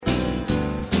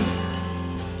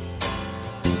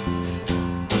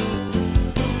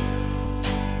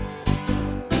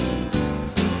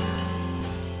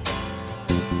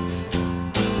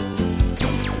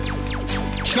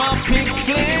Tropic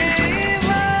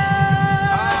flavor.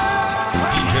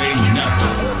 DJ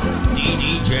Nevin.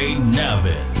 DJ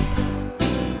Nevin.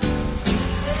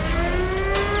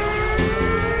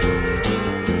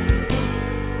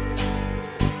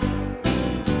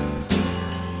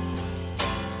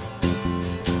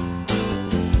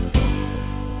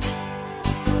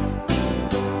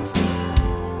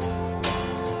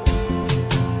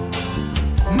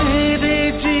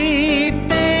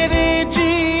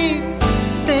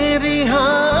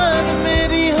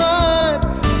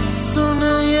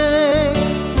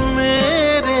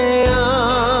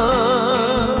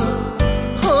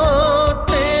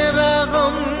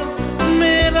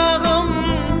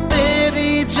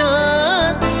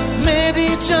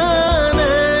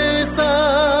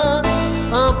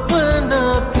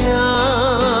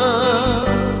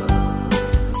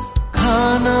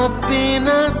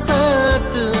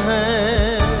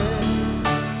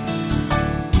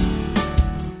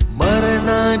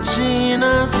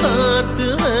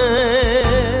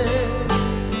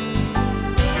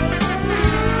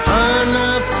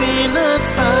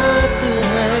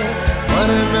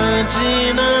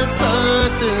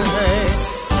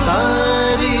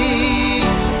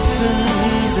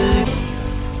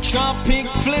 Tropic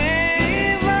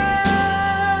flavor.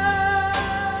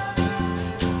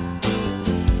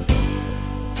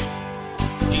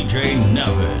 DJ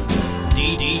Nevin.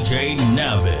 DJ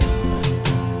Nevin.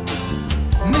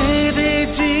 मेरे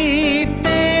जी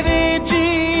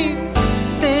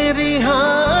तेरी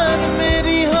हार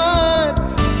मेरी हार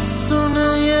सुन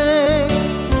ये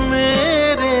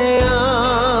मेरे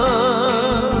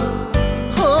यार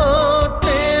हो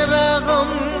तेरा गम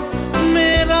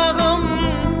मेरा गम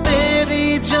तेरी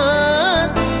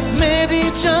जान मेरी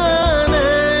जान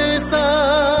ऐसा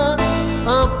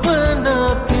अपना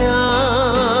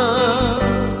प्यार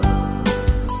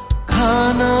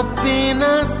खाना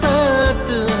पीना साथ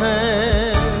है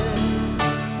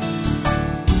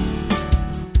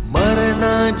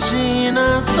मरना जीना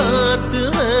साथ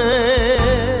है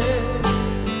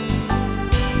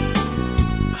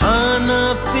खाना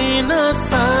पीना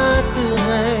साथ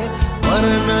है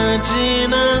मरना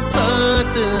जीना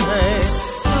साथ है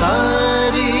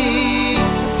सारी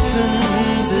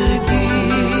जिंदगी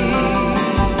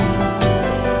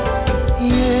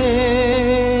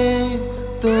ये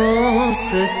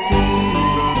दोस्ती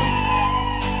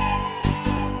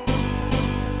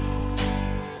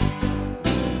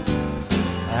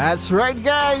That's right,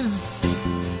 guys.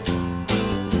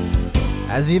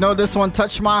 As you know, this one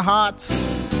touched my heart.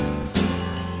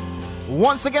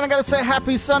 Once again, I gotta say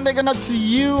happy Sunday good night to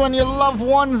you and your loved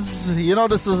ones. You know,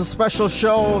 this is a special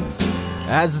show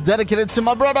that's dedicated to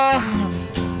my brother,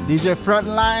 DJ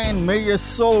Frontline. May your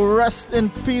soul rest in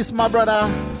peace, my brother.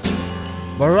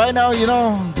 But right now, you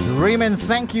know, Raymond,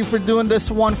 thank you for doing this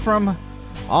one from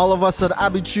all of us at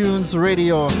Abby Tunes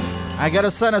Radio. I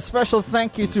gotta send a special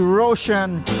thank you to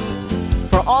Roshan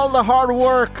for all the hard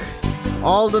work,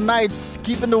 all the nights,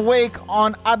 keeping the wake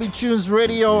on Abby Tunes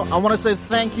Radio. I want to say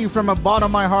thank you from the bottom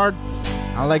of my heart.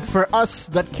 And like for us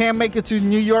that can't make it to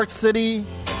New York City,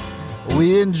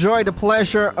 we enjoy the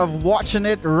pleasure of watching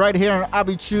it right here on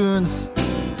Abby Tunes.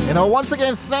 You know, once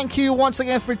again, thank you once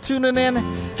again for tuning in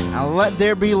and let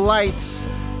there be light.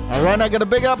 All right, I gotta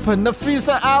big up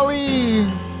Nafisa Ali,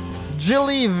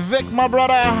 Jilly, Vic, my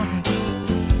brother,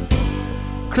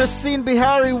 Christine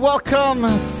Bihari, welcome,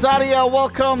 Sadia,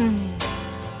 welcome,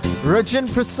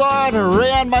 Rajin Prasad,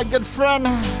 Rayan, my good friend.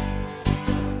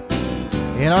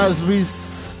 You know, as we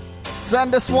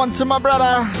send this one to my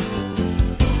brother,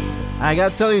 I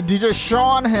gotta tell you, DJ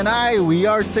Sean and I, we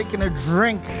are taking a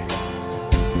drink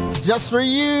just for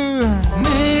you.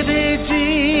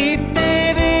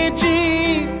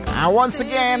 And once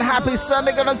again, happy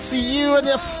Sunday gonna to you and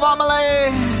your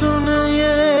family.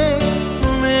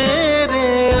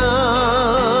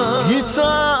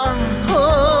 Guitar.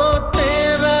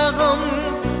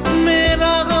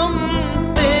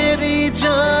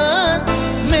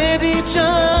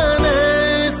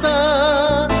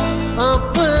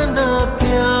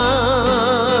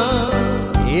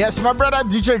 Yes, my brother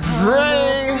DJ Dre.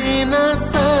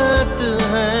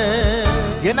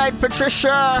 Good night,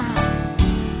 Patricia.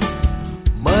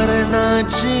 मरना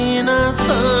जीना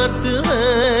साथ है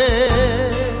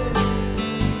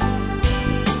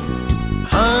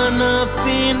खाना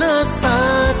पीना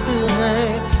साथ है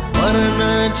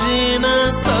मरना जीना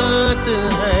साथ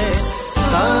है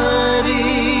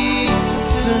सारी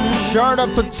Sharda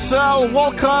Patel,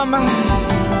 welcome.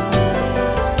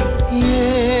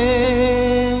 ये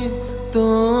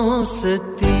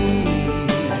दोस्ती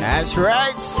That's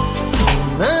right.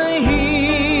 नहीं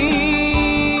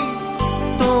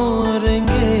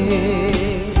तोड़ेंगे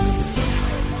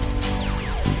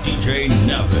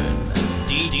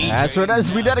That's right,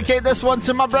 as we dedicate this one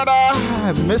to my brother,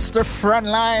 Mr.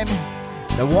 Frontline,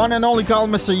 the one and only called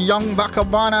Mr. Young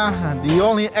Bakabana. The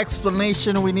only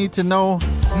explanation we need to know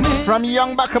from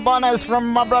Young Bakabana is from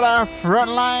my brother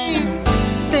Frontline.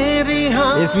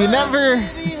 If you never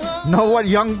know what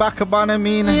Young Bakabana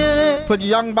mean, put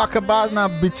Young Bakabana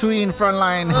between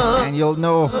Frontline and you'll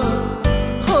know.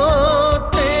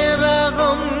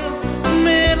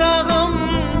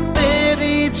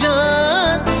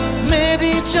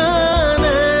 मेरी जान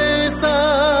ऐसा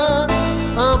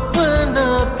अपना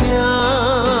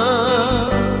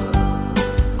प्यार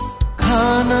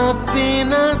खाना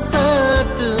पीना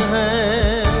साथ है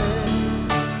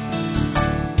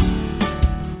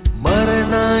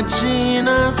मरना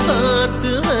जीना साथ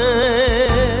है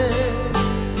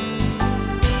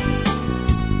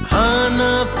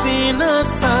खाना पीना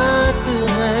साथ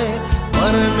है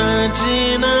मरना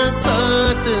जीना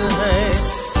साथ है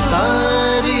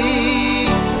सारी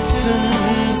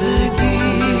जिंदगी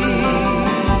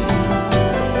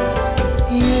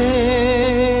ये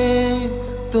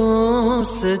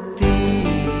दोस्ती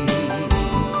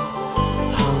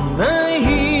हम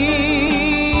नहीं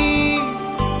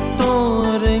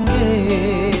तोड़ेंगे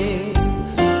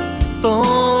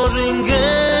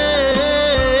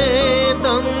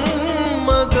दम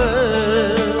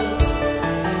मगर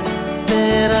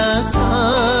तेरा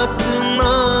साथ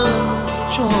ना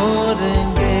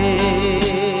छोड़ेंगे.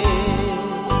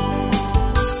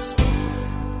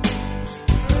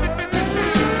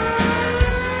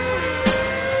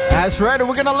 That's right,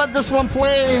 we're gonna let this one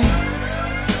play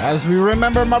as we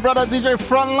remember my brother DJ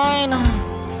Frontline.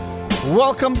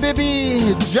 Welcome,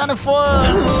 Bibi, Jennifer.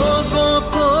 लोगों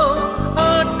को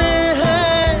आते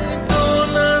हैं तो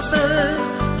नजर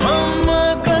हम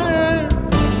मगर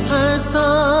ऐसा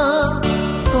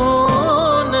तो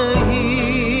नहीं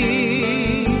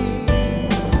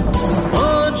ओ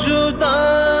जुदा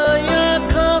या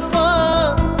खफा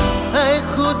है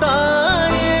खुदा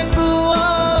ये दुआ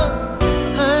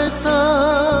ऐसा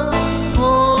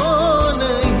हो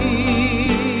नहीं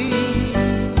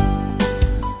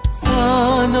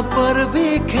सान पर भी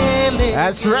खेले.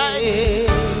 That's right.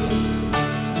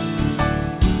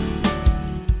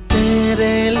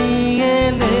 तेरे लिए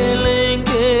ले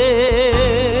लेंगे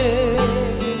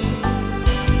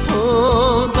हो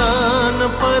जान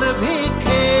पर भी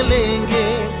खेलेंगे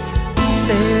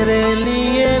तेरे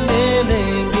लिए ले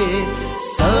लेंगे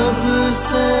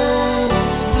सबसे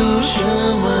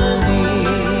दुश्मनी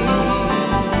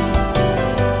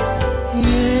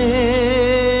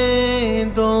ये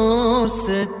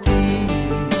दोस्ती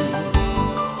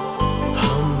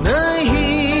हम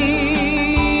नहीं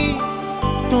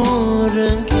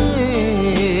तोड़ेंगे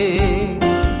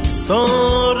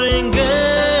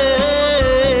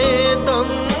दम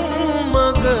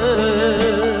मगर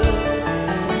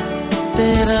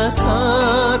तेरा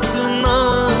साथ ना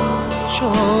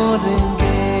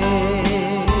छोड़ेंगे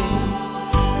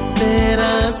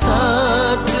तेरा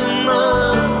साथ ना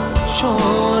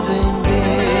छोड़ेंगे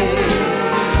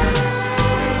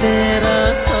तेरा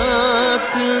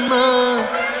साथ ना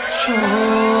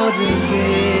छोड़ेंगे.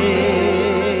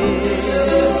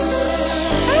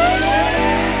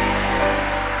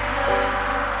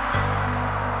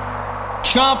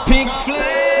 Tropic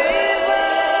flavor.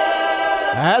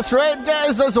 That's right,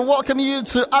 guys. Let's welcome you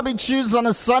to Abby Tunes on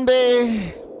a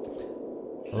Sunday.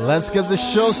 Let's get the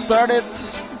show started.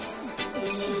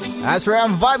 That's right,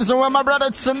 I'm vibes with my brother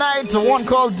tonight. The one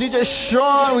called DJ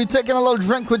Sean. We taking a little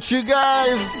drink with you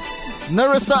guys.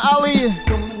 Narissa Ali,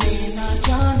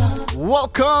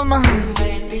 welcome.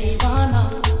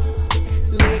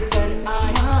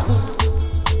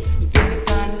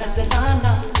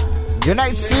 Good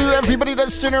night to everybody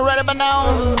that's tuning right about now.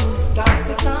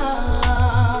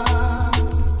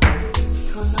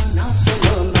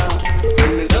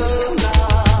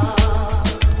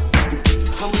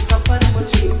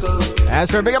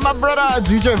 That's right, big up my brother,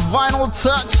 DJ Vinyl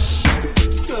Touch.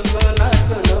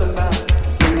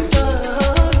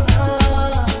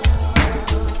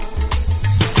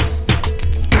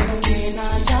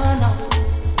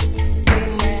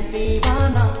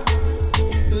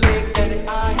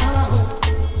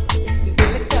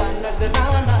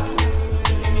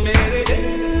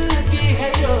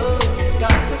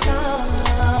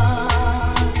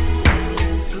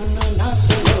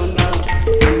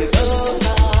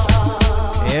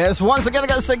 Yes, once again I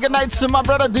gotta say good night to my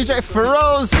brother DJ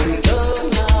Feroz.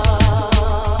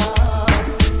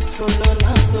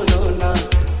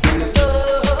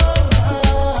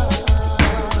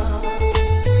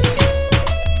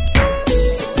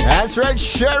 That's right,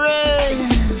 Sherry.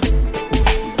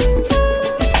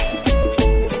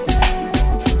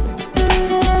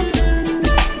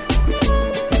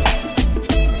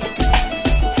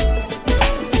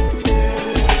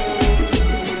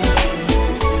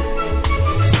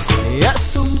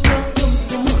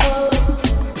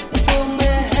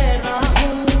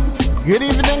 Good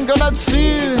evening,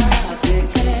 Gunatsu.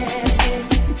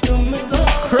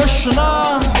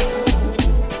 Krishna.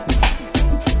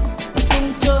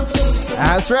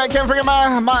 That's right, can't forget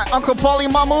my Uncle Polly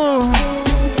Mamu.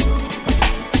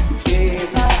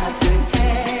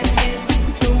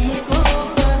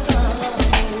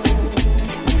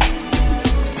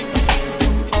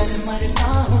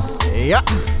 Yeah.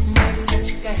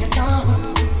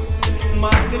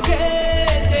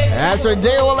 That's right,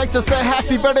 Dale would like to say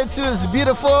happy birthday to his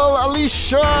beautiful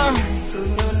Alicia.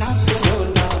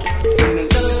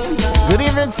 Good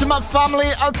evening to my family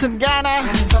out in Ghana.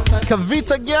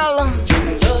 Kavita Girl.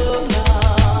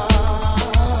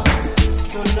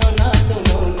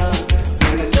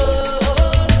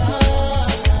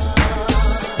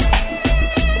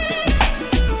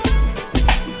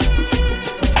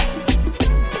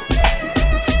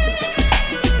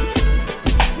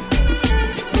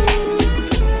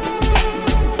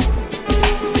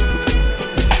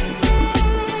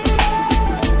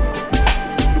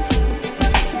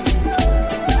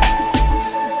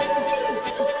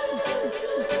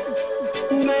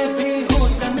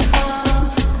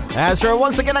 That's right,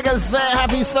 once again I gotta say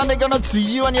happy Sunday going to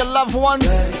you and your loved ones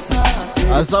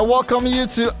as I welcome you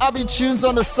to Abby Tunes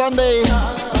on the Sunday.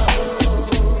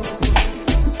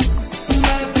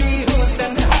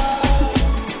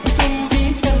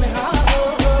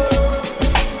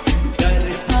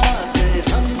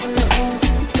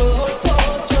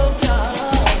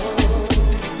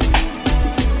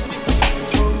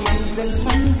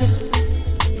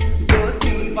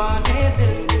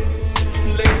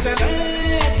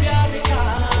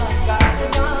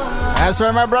 That's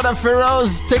right, my brother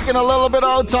Feroz taking a little bit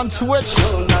out on Twitch.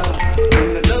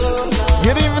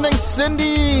 Good evening,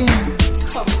 Cindy.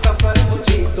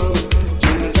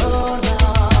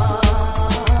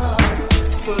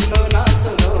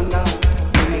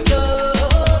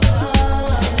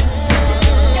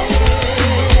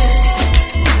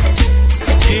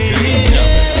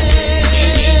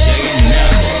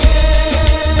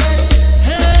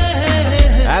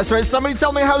 That's right, somebody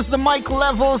tell me how's the mic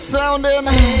level sounding?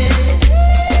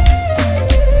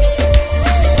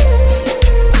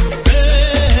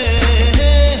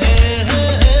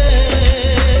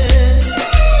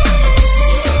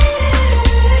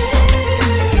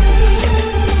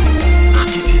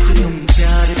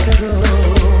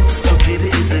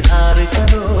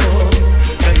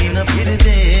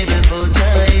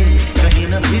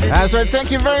 That's right,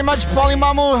 thank you very much, Polly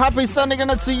Mamu. Happy Sunday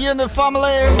gonna to you and the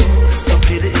family.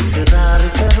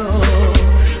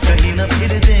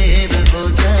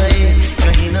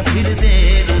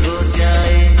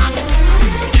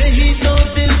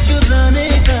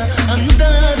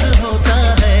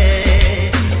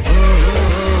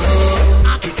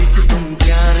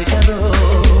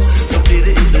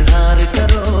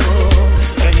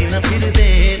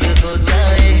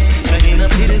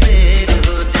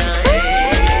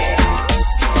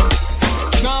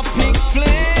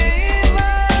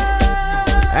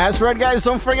 That's right, guys.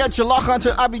 Don't forget to lock on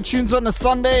to Abby Tunes on the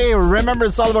Sunday. Remember,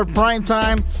 it's all about prime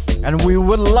time. And we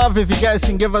would love if you guys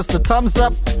can give us the thumbs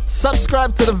up.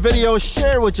 Subscribe to the video.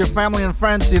 Share with your family and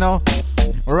friends, you know.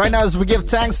 Right now, as we give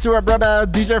thanks to our brother,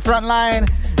 DJ Frontline,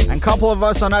 and a couple of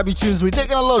us on Abby Tunes, we're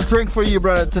taking a little drink for you,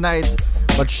 brother, tonight.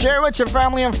 But share with your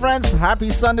family and friends.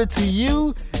 Happy Sunday to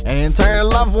you and your entire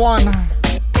loved one.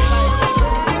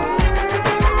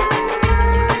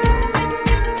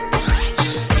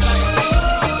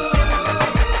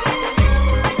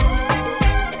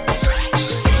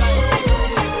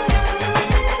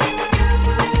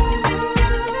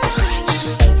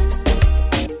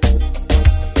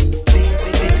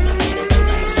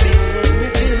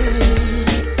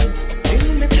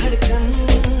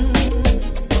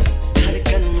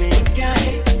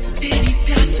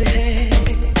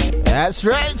 That's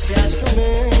right.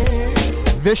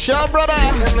 Vishal, brother.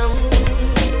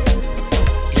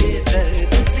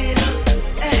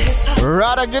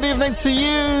 Radha, good evening to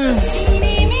you.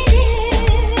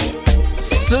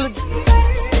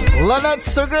 Lynette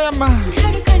Sugram.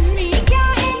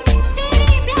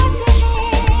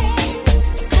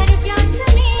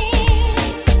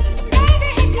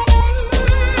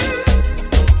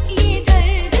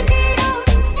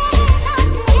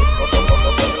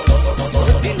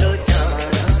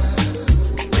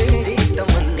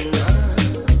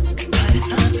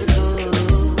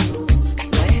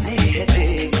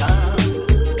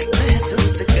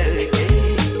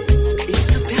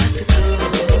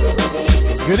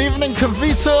 Good evening,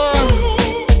 Kavita,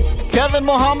 Kevin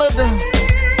Mohammed.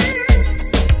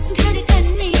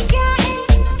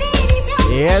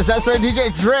 Yes, that's right,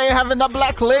 DJ Dre having the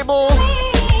black label.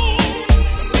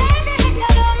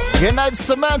 Good night,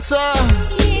 Samantha.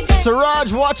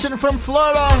 Siraj watching from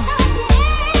Florida.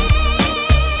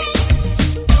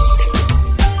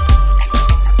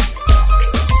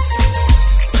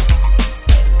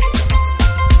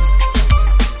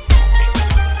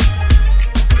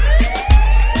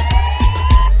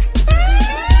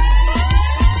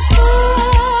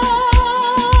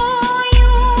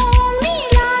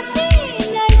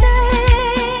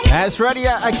 That's ready.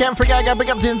 I can't forget. I gotta pick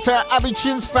up the entire Abby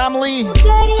Tunes family.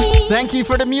 Thank you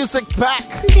for the music pack.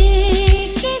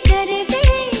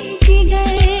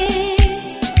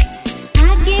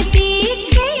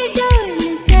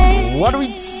 What do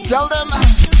we tell them?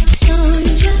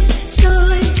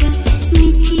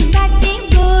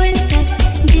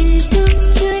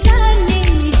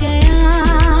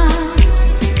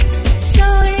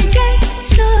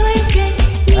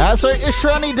 So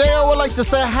Ishrani Deo would like to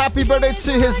say happy birthday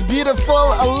to his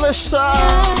beautiful Alicia.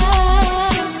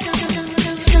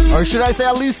 Or should I say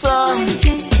Alisa?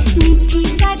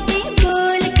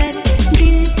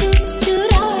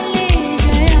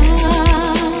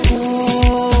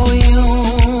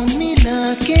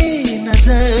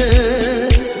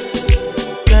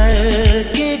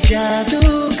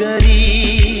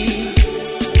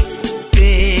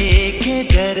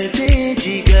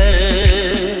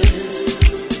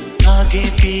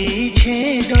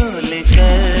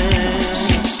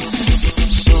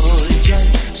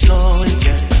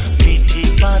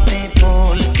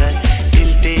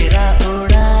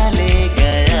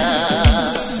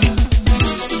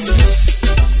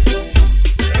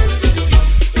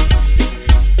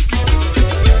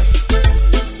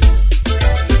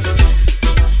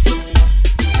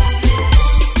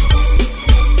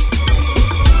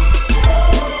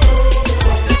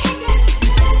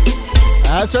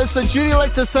 So Judy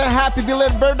like to say happy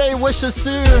belated birthday wishes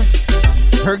to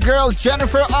her girl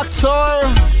Jennifer Octor.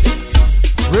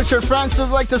 Richard Francis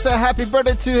like to say happy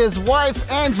birthday to his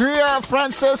wife Andrea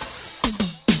Francis.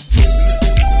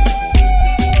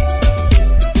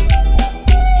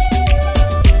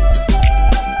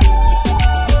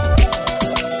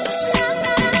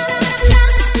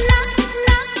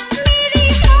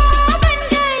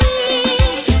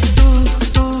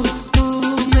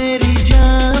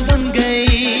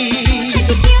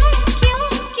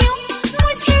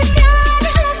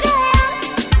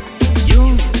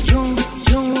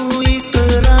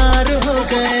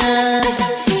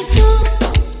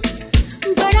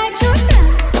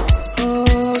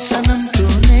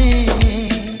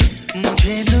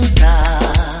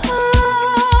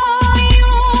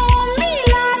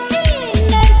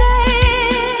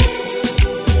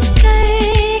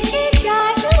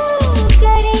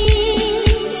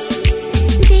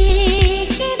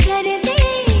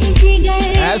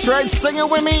 Sing it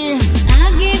with me.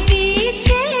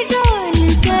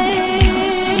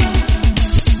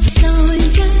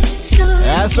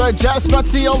 That's right,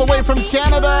 Jaspati all the way from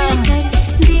Canada.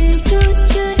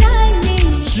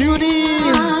 Judy.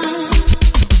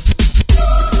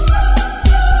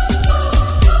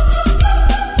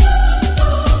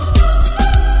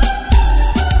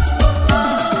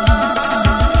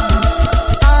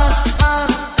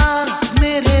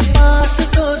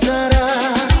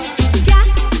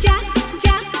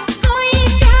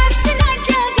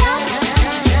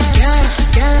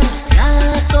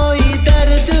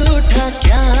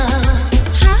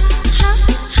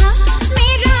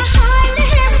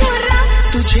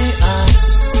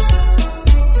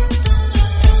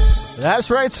 That's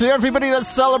right, so everybody that's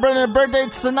celebrating a birthday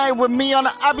tonight with me on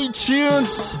Abby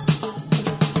Tunes.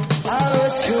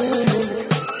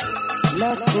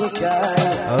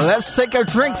 Let's take a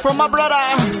drink from my brother.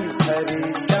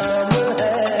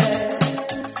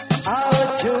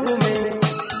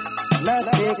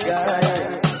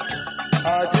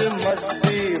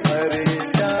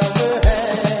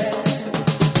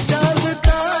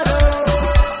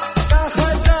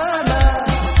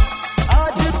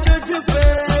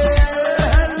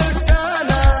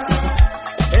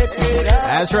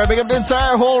 That's right, big up the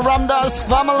entire whole Ramdas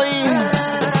family.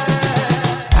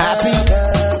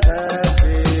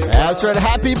 That's right,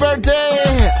 happy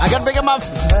birthday. I gotta pick up my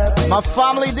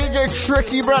family DJ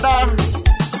Tricky, brother.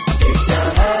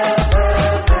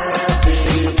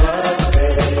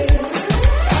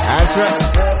 That's right.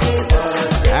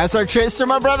 That's our chase to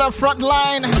my brother,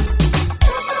 Frontline.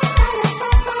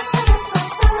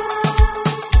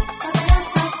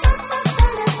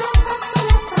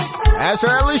 That's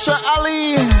right, Alicia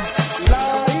Ali.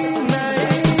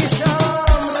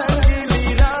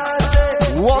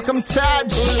 Welcome,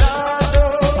 Taj.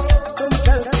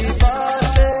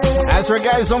 That's right,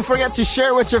 guys. Don't forget to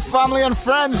share with your family and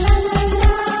friends.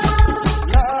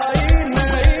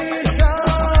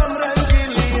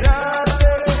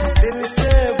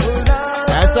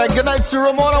 said goodnight to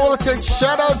Ramona with a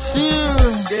shout out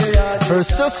to her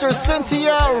sister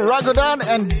Cynthia, Raghudan,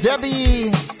 and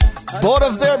Debbie. Both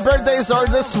of their birthdays are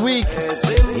this week.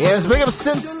 Yes, big up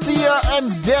Cynthia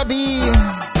and Debbie.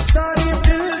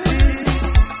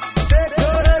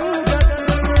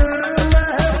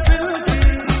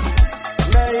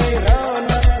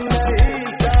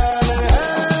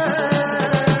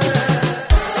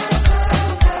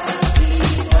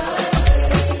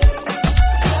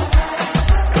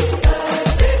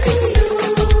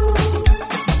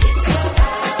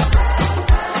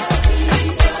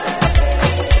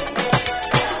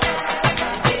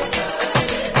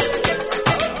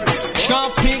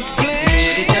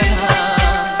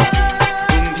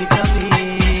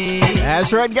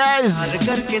 That's right, guys.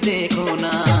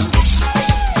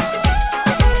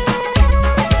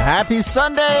 Happy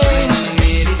Sunday.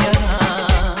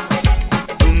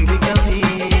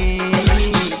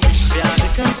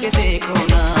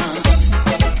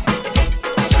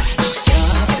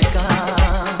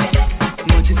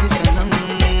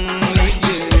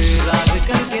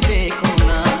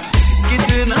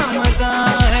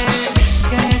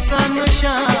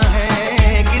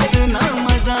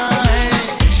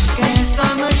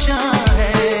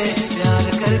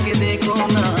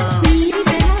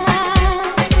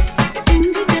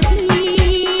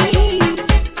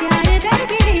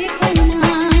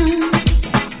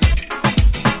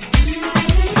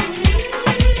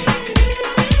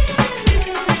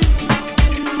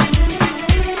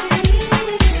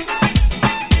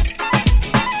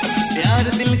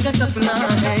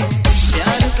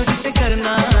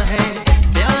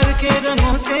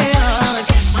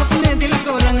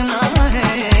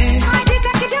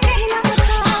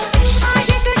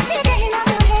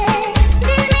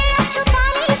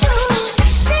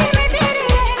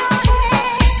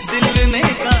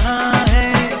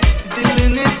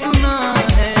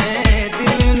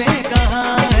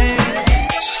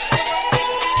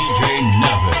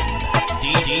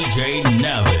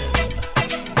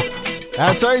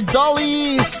 That's right,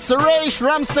 Dolly Suresh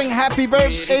Ramsing, happy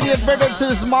 80th birthday to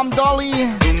his mom Dolly,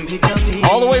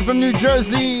 all the way from New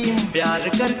Jersey.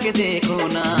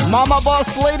 Mama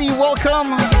Boss Lady,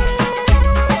 welcome.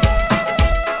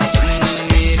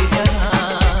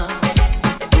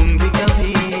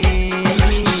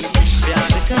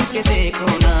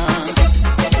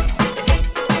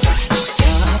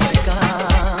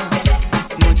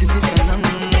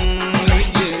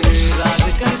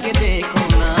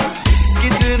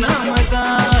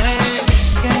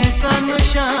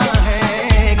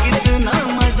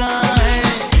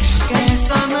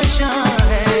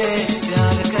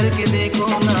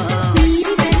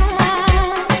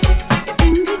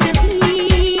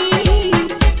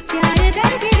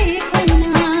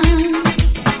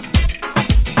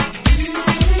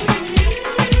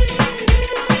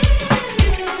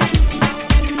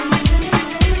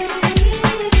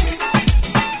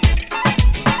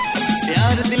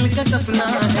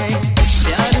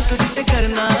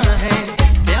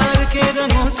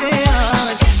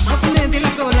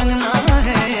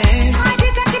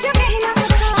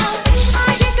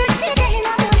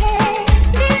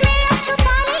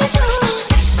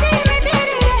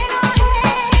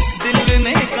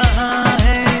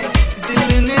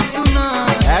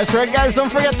 That's right, guys. Don't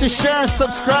forget to share and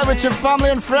subscribe with your family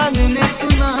and friends.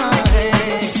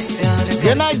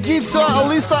 Good night, Gita,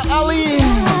 Alisa, Ali,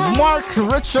 Mark,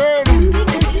 Richard.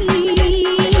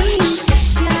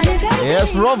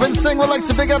 Yes, Rovin Singh would like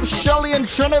to pick up Shelly in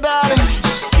Trinidad.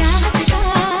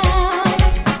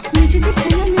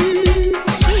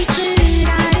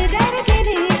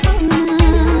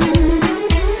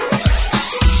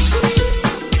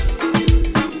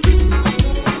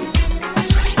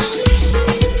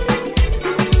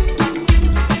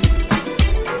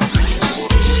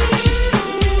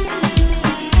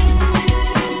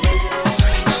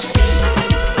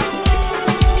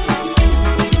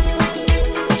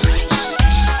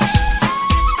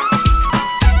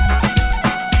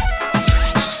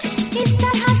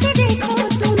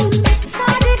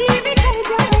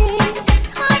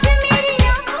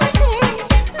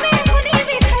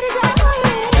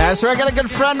 That's right, I got a good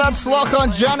friend on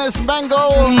Slocan, Janice Mango.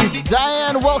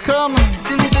 Diane, welcome.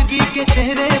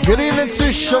 Good evening to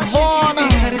Siobhan,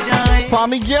 Pa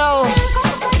Miguel.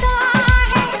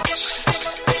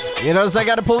 You know, I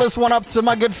got to pull this one up to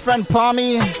my good friend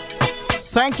Palmy.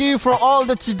 Thank you for all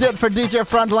that you did for DJ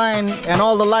Frontline and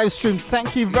all the live stream.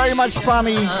 Thank you very much,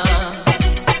 Palmy.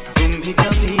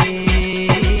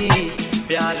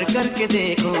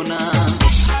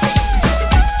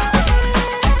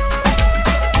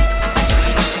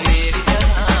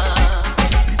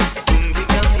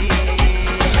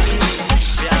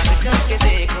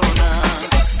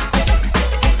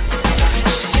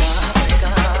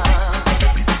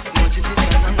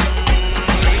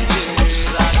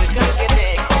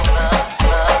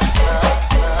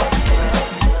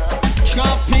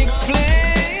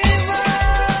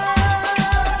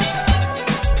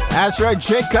 That's right,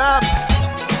 Jacob.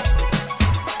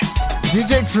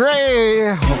 DJ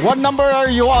Dre, what number are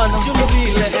you on?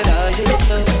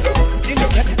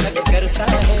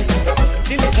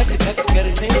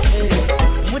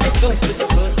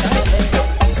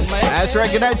 That's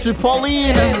right, good night to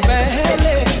Pauline.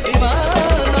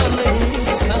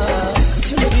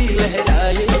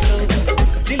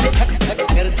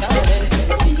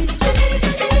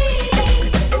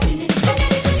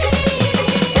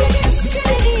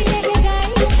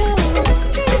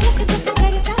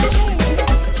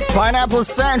 Pineapple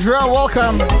Sandra,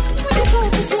 welcome.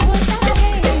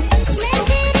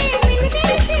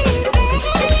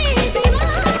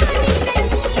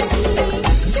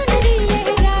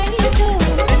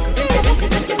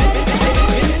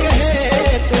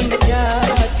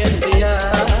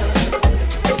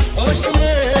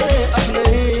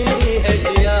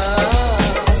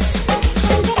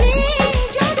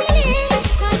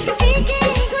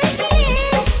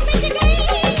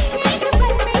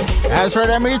 That's right,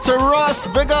 Amita Ross,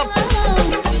 big up.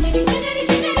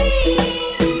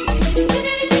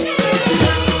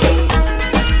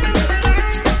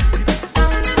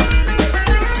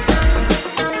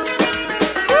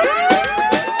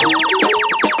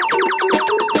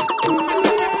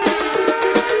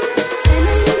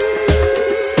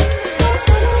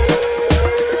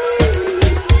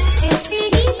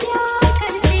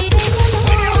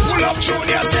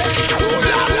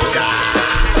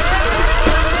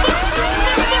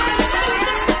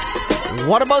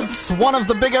 What about one of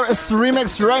the biggest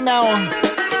remix right now?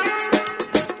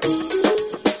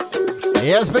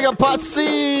 Yes, big up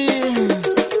Patsy.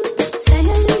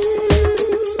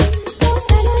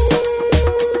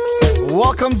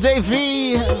 Welcome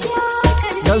Davey.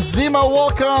 Nazima,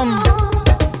 welcome.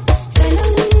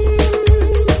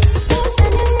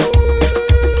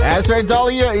 That's right,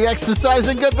 Dahlia, you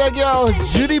exercising good there, girl.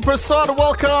 Judy Prasad,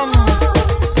 welcome.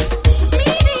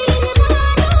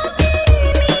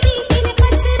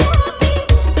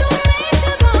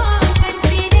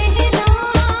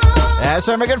 That's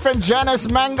right, my good friend Janice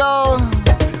Mango.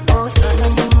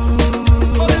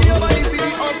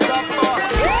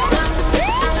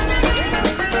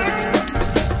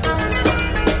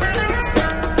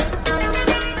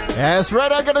 That's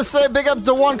right, I'm gonna say big up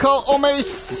the one called Ome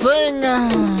Singh.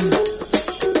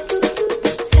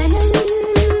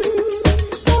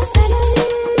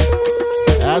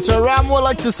 That's right, Ram would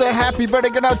like to say happy birthday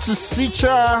going out to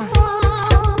Sicha.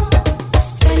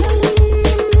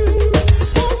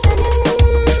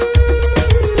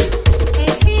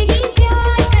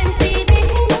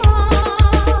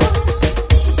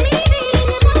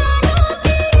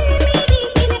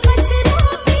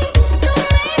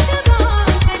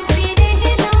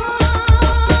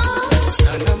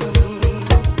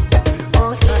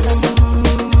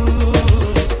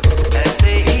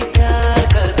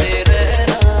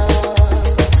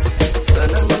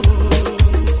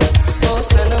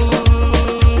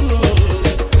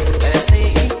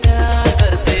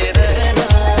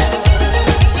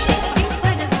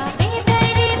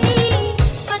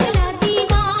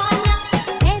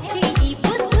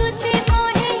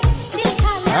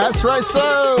 That's right,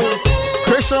 so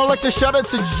Christian would like to shout out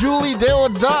to Julie Dale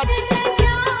Dots.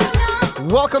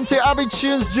 Welcome to Abby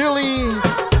Tunes, Julie.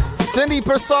 Cindy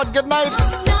Prasad, good night.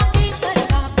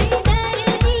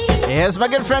 Yes, my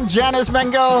good friend Janice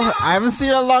Mango. I haven't seen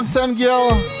her in a long time,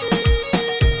 girl.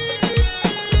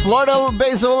 Florida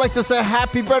Basil would like to say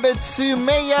happy birthday to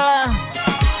Maya.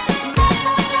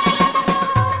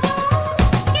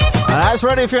 That's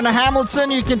right, if you're in Hamilton,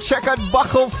 you can check out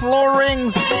Buckle Floor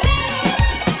Rings.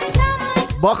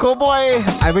 Buckle boy,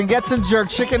 I've been getting jerk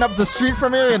chicken up the street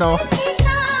from here, you know.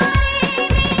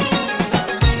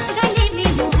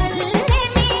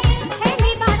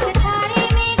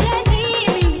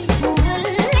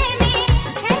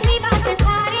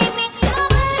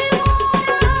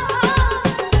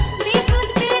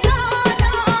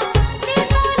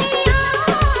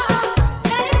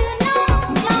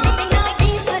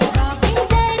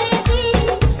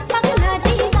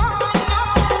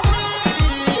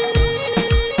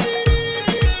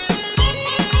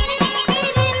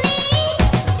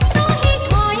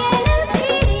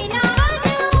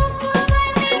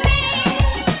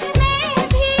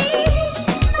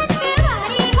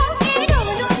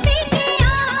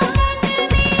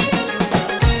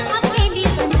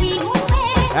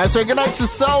 So good night to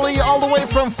Sally all the way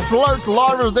from Flirt,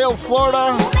 Lauderdale,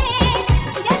 Florida.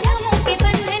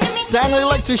 Stanley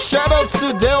like to shout out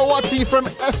to Dale Watty from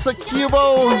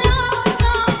Essecubo.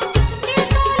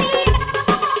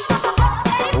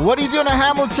 What are you doing in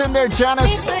Hamilton there,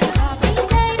 Janice?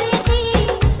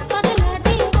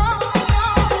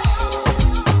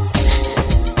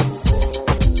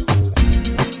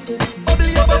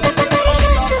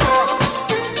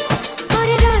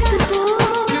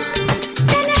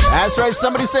 right,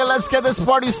 somebody say let's get this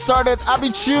party started.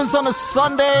 Abby Tunes on a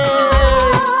Sunday.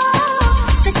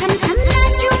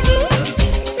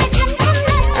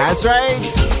 That's right.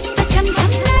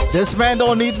 This man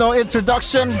don't need no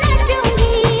introduction.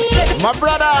 My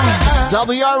brother,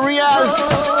 WR Riaz,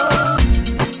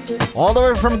 all the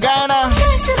way from Guyana.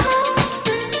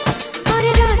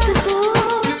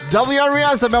 WR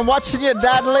Riaz, I've been watching your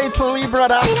dad lately,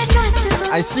 brother.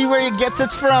 I see where you get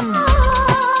it from.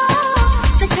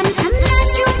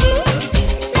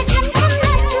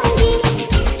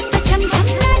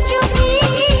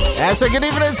 Yes, so good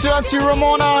evening to Auntie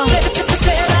Ramona.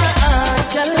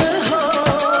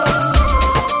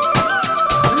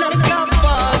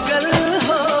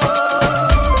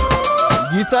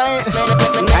 Gita,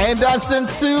 I ain't dancing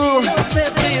too.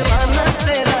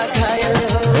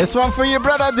 This one for you,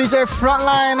 brother, DJ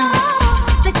Frontline.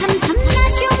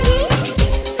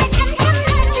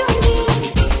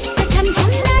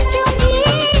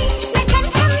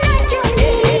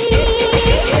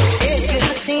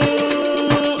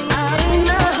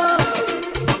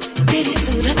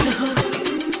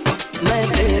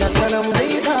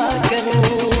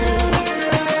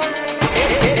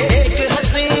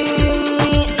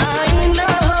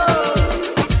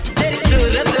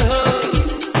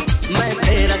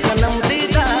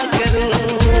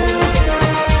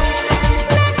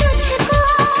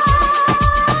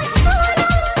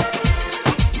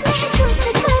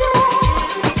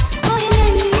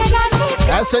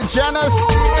 That's a Janice.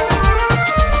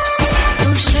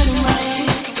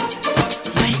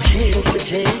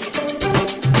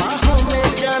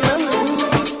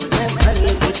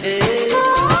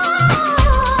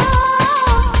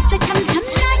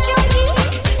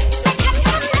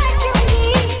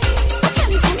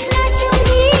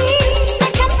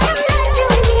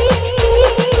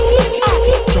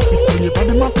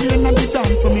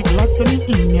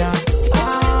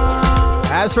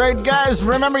 That's right, guys.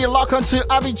 Remember, you lock onto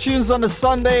Abby Tunes on a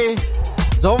Sunday.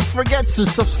 Don't forget to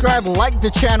subscribe, like the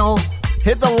channel,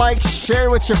 hit the like, share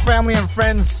with your family and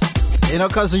friends. You know,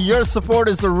 because your support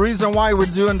is the reason why we're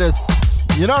doing this.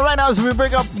 You know, right now, as we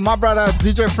bring up my brother,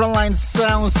 DJ Frontline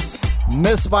sounds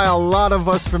missed by a lot of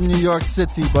us from New York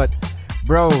City. But,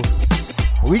 bro,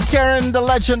 we carrying the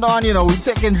legend on. You know, we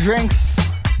taking drinks.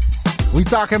 We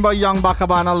talking about Young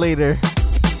Bakabana later.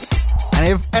 And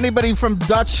if anybody from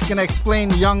Dutch can explain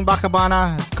Young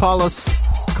Bakabana, call us.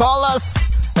 Call us.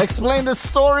 Explain the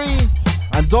story.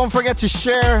 And don't forget to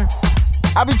share.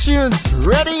 Abby Tunes,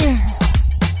 ready?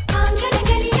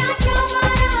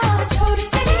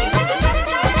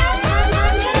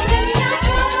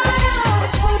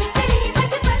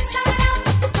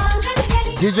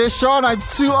 DJ Sean, I'm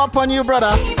 2 up on you,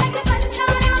 brother.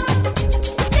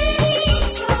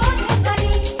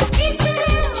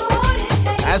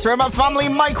 That's right, my family,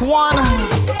 Mike 1.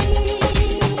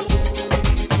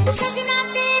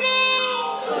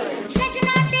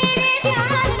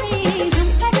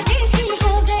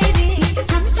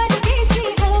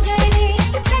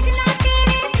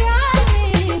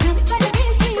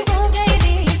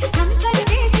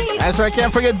 That's right,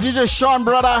 can't forget DJ Sean,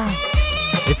 brother.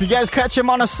 If you guys catch him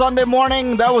on a Sunday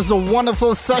morning, that was a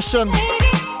wonderful session.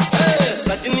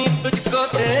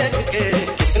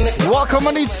 Welcome,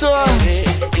 Anita.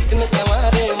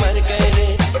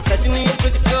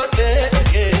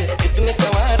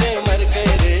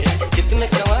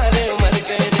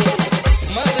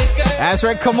 That's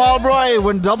right, Kamal Bro.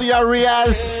 When WR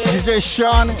Riaz, DJ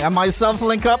Sean, and myself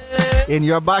link up in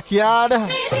your backyard.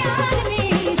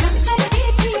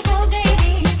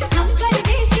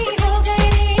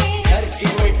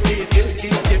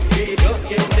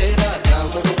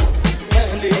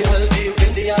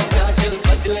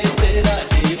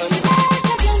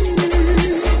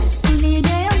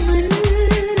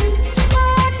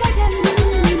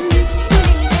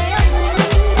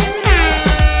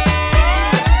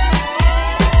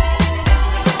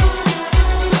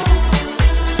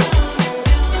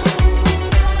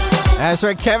 That's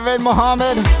right, Kevin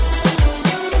Mohammed.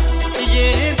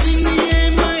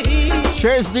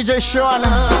 Cheers, DJ Sean.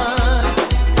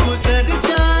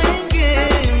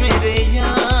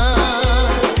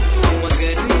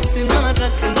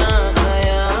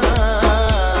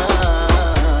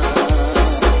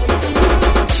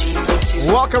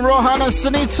 Welcome, Rohan and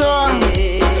Sunita.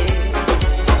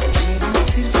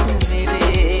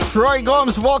 Troy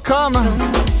Gomes, welcome.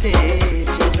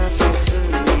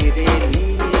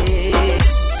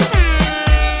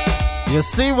 You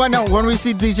see when we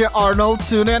see DJ Arnold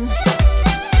tune in?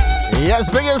 Yes,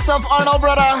 bring yourself, Arnold,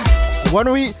 brother.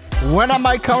 When am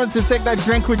I coming to take that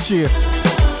drink with you?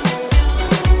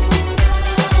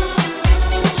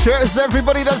 Cheers,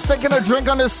 everybody that's taking a drink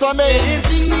on this Sunday.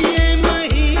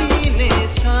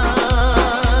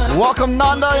 Welcome,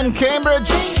 Nanda in Cambridge.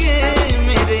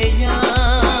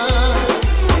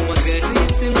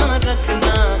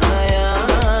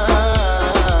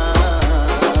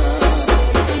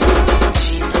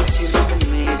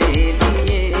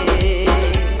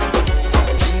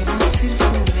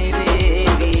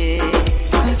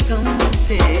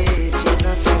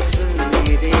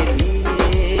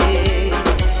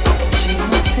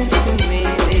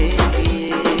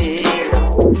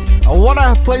 I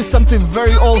wanna play something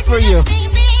very old for you.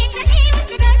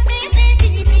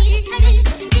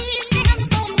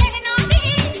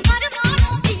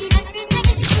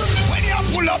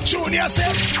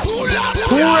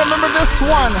 Who remember this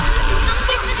one?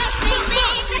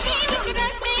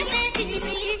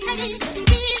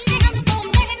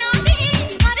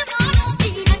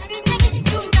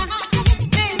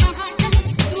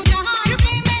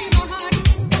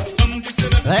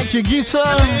 Thank you, Gita.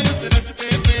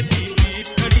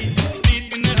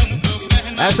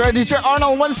 That's right, DJ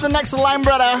Arnold. When's the next line,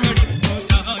 brother?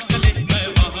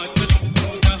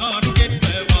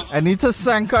 Anita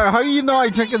Sankar, how you know I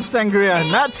drinking sangria?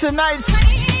 Not tonight.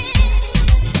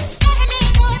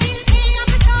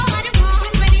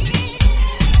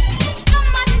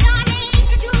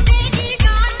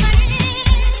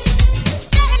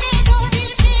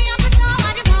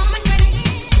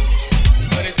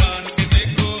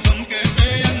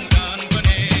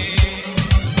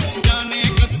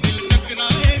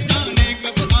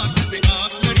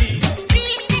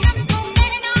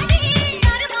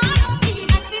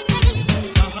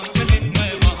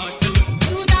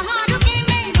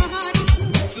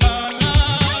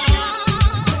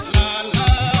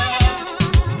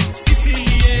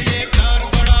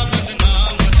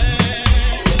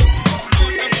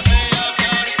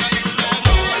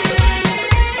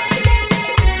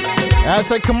 As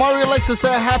a Kamari likes to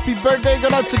say happy birthday,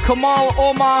 going out to Kamal,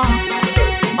 Omar,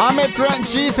 Ahmed, Grant,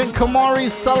 Jeef, and Kamari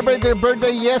celebrated their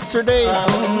birthday yesterday.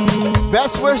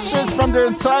 Best wishes from their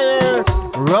entire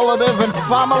relative and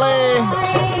family.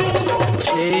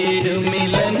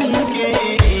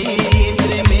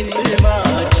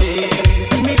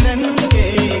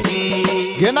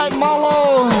 Good night,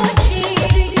 Malo.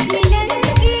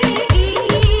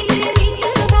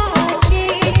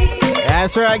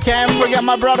 That's right, I can't forget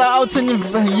my brother out in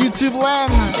YouTube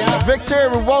land. Victor,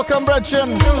 welcome,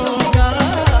 Bretchen.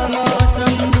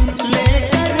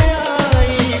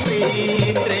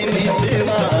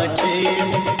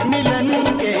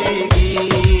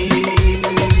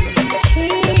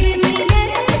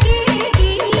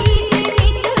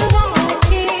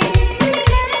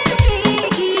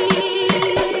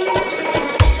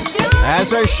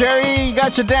 That's right, Sherry, you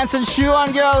got your dancing shoe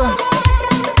on, girl.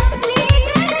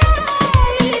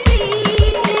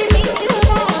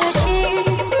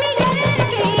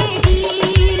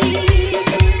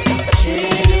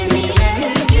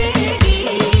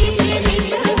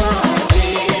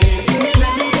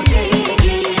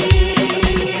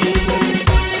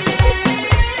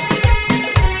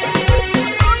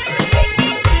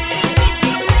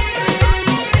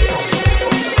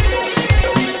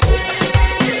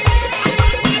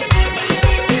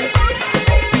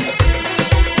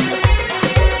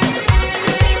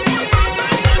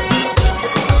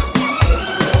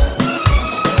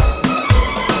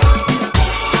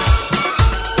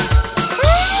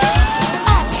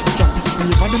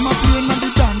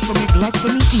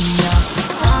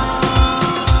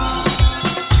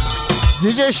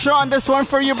 DJ Sean, this one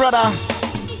for you, brother.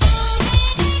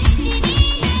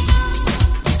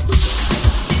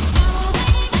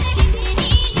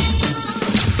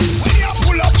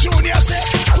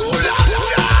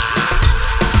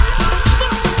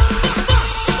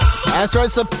 That's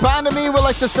right, so Pandemi would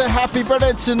like to say happy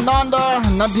birthday to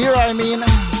Nadira, I mean,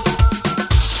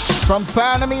 from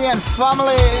Pandemi and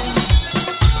family.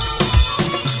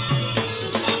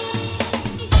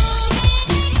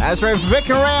 That's right, Vic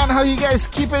and Rand, how you guys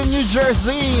keeping in New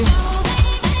Jersey?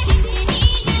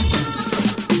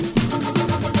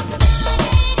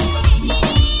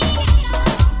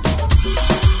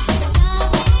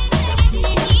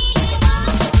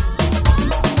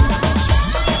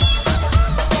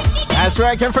 That's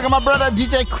right, can't forget my brother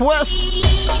DJ Quest.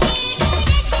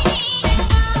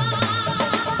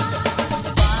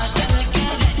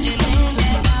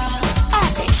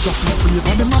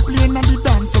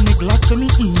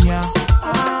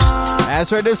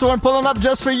 That's right, this one pulling up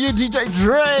just for you, DJ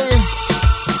Dre.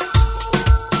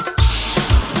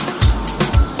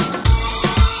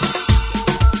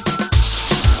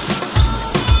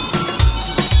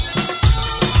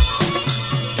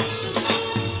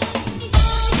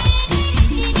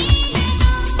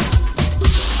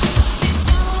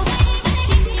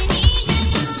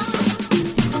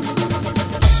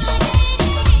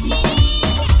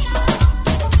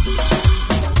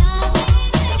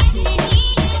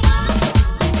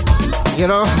 You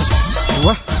know,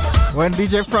 when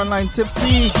DJ Frontline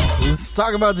Tipsy is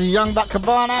talking about the Young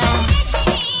Bacabana.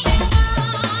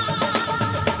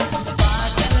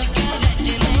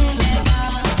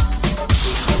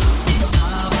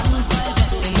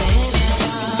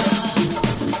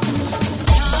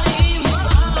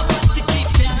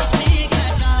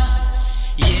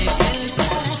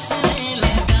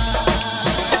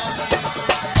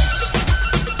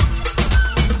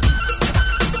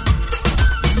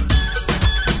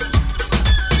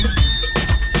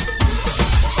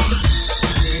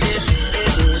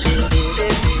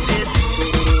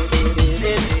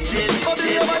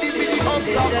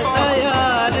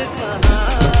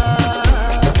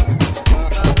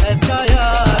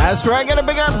 That's right, I gotta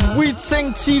big up We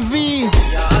Sing TV.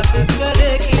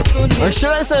 Or should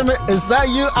I say, is that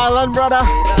you, Alan, brother?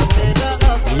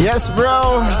 Yes,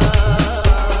 bro.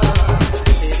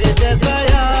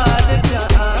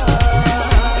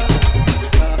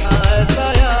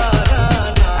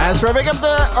 That's right, big up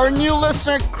our new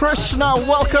listener, Krishna.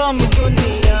 Welcome.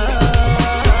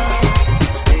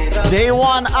 Day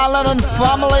one, Alan and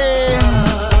family.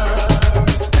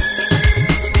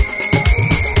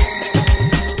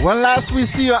 When last we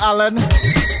see you, Alan? You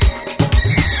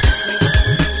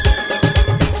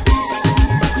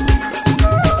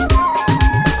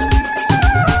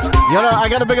know, I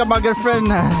gotta big up my good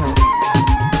friend,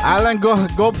 Alan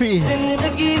Gopi.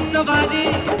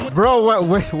 Bro,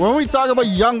 when we talk about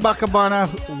Young Bacabana,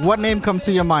 what name comes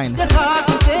to your mind?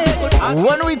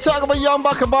 When we talk about Young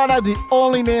Bacabana, the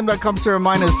only name that comes to your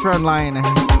mind is Frontline.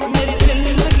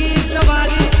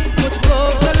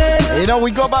 You know,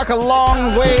 we go back a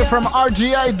long way from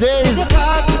RGI days.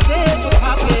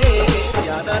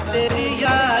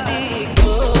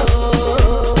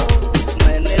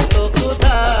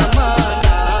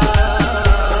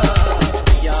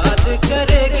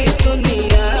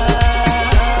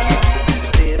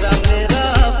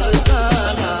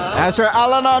 That's right,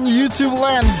 Alan on YouTube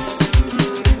land.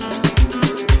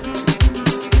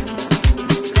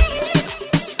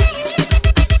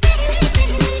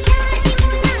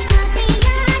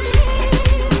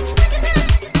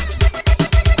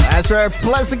 That's right,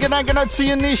 pleasant good night to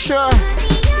you, Nisha.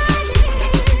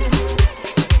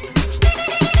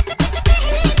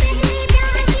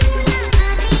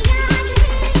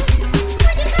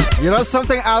 You know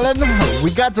something, Alan?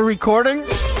 We got the recording.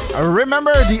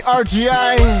 Remember the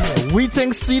RGI We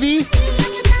Think CD?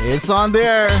 It's on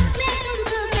there.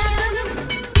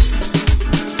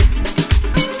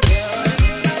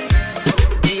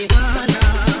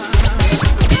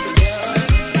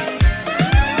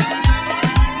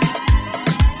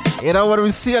 You know what we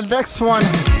see the next one?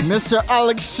 Mr.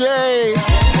 Alex Shea.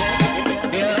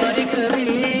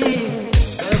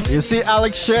 You see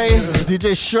Alex Shea,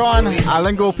 DJ Sean,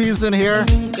 Alan Gopi's in here.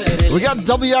 We got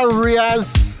WR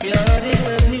Riaz.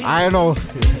 I don't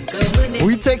know.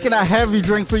 We taking a heavy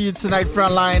drink for you tonight,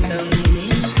 Frontline.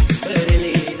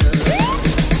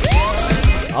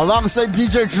 Alongside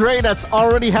DJ Dre, that's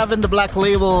already having the black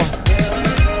label.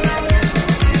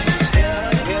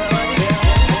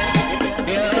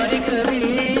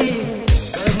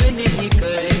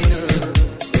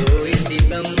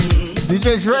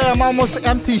 DJ Dre, I'm almost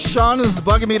empty. Sean is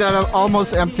bugging me that I'm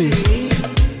almost empty.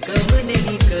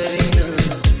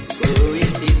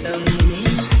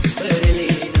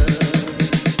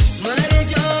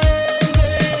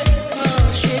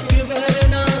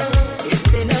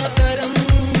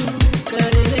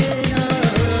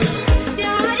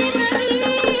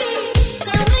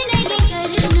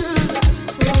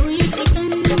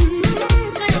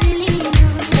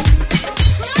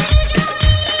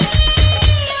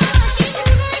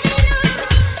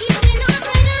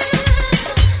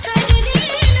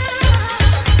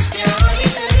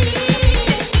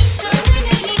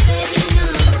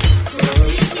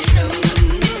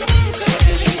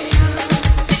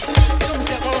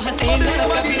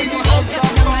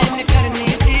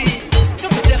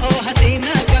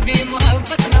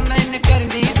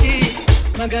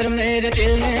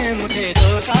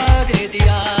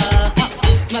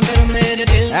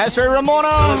 That's right, Ramona.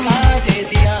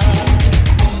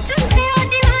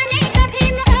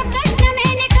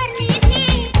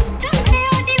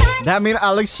 That means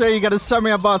Alex Shea, you gotta send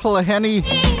me a bottle of Henny.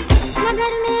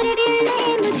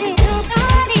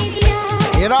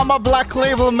 You know, I'm a black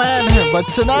label man, but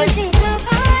tonight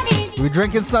we're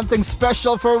drinking something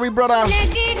special for we brother.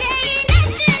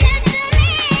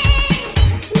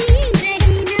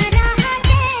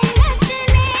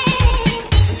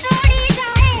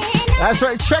 That's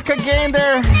right, check again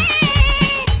there.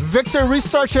 Victor,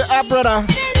 restart your app, brother.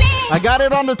 I got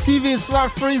it on the TV, it's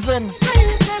not freezing.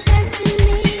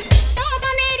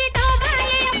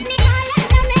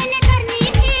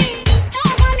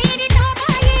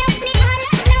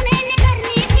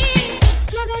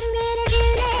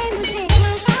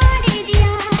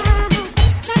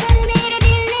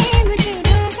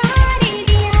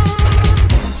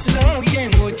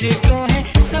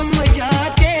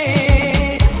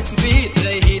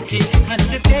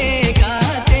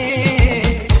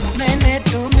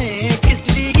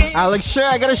 Alex Shea,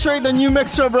 I gotta show you the new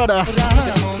mixer, brother.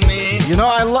 You know,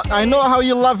 I know how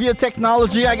you love your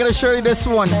technology. I gotta show you this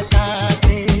one.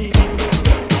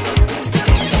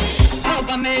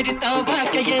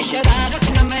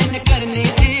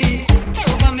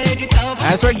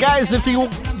 That's right, guys. If you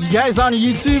guys on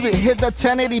YouTube, hit the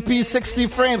 1080p 60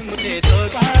 frames.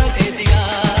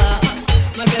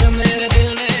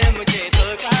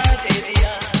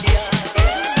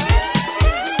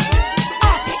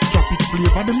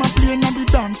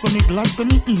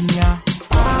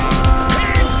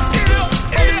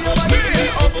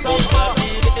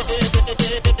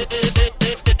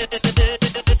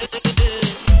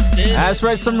 That's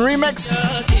right, some remix.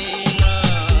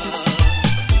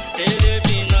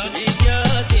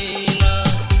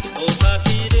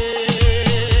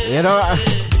 You know,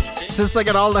 since I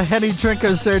got all the Henny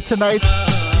drinkers there tonight,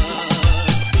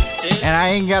 and I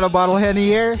ain't got a bottle of Henny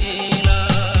here.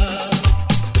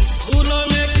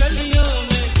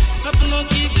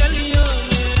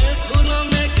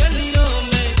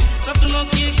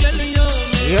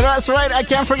 Yeah, that's right. I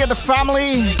can't forget the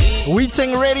family.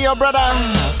 Weeting Radio, brother.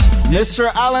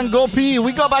 Mr. Alan Gopi.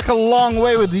 We go back a long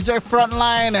way with DJ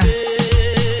Frontline.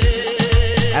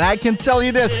 And I can tell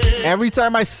you this. Every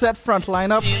time I set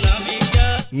Frontline up,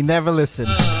 he never listened.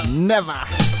 Never.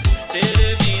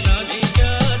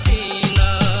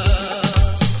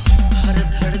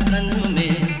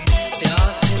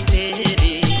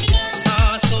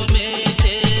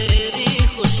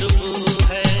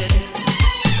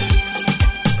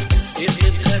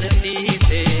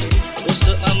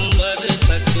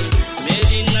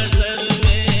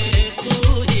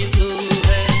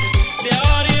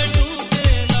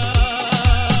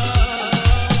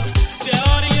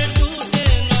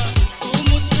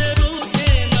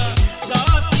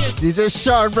 DJ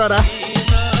Shard, brother.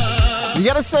 You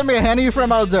gotta send me a Henny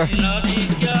from out there.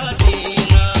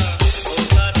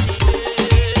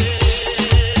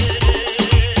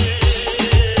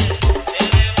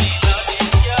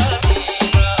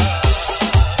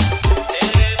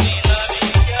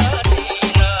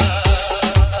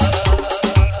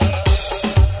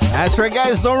 That's right,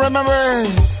 guys. Don't remember.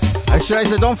 Should I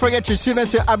say, don't forget you tune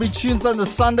into Abby Tunes on the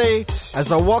Sunday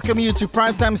as I welcome you to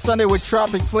Primetime Sunday with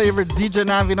Tropic Flavor DJ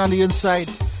Navin on the inside.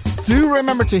 Do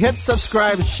remember to hit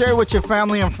subscribe, share with your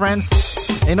family and friends.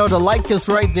 You know, the like is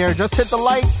right there. Just hit the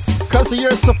like because of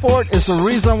your support is the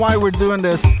reason why we're doing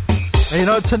this. And you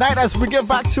know, tonight as we get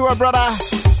back to our brother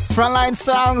Frontline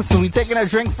Sounds, we taking a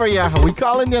drink for you. We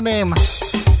calling your name.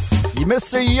 You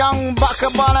Mr. Young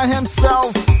Bakabana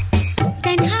himself.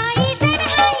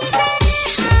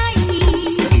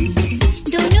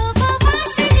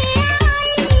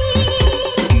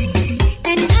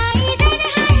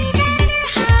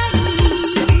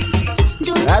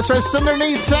 That's right,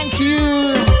 Sunderneath, thank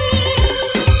you.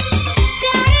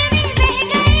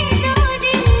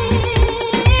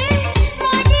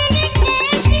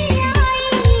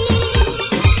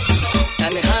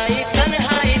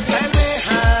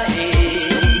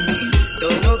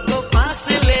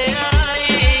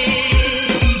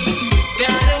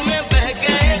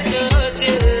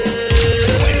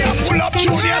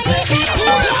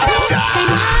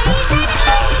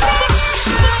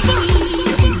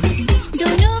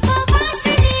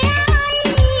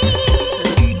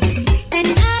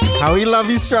 How we love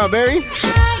you, Strawberry.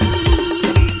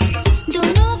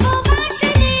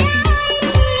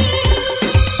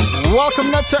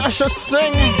 Welcome, Natasha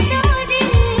Singh.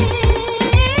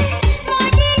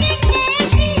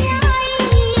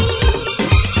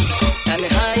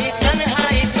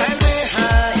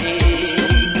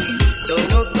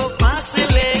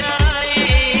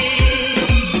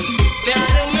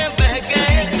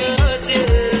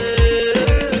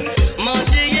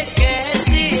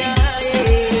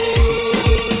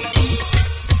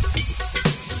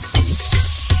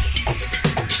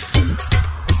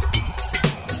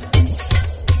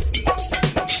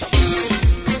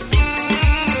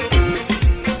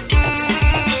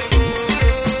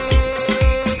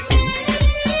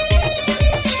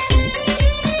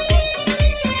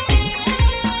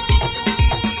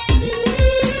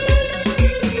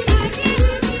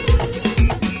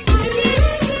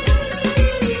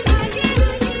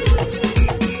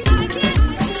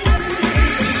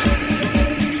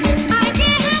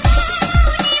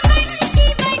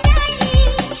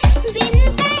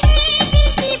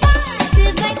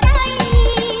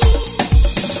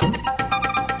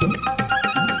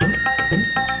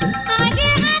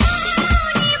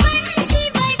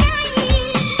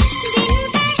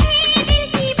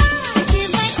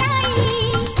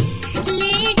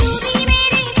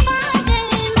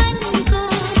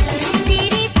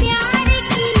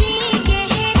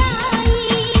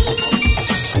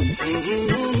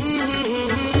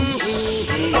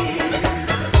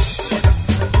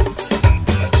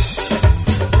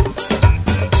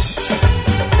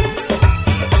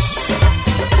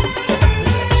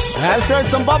 That's right,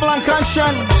 some Bubble and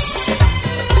Conscience.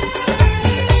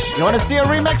 You want to see a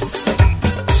remix?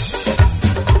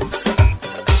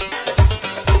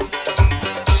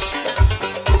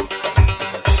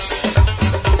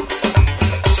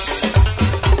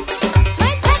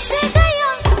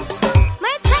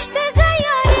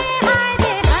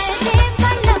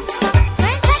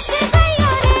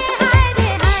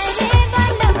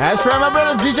 That's right, my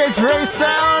brother DJ Dre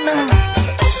Sound.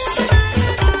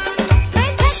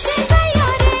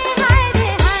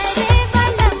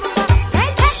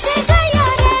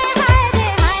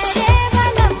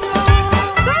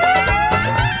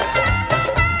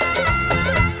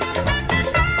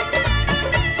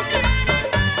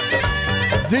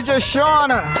 DJ Sean.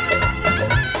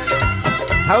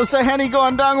 How's the Henny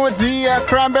going down with the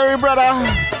Cranberry Brother?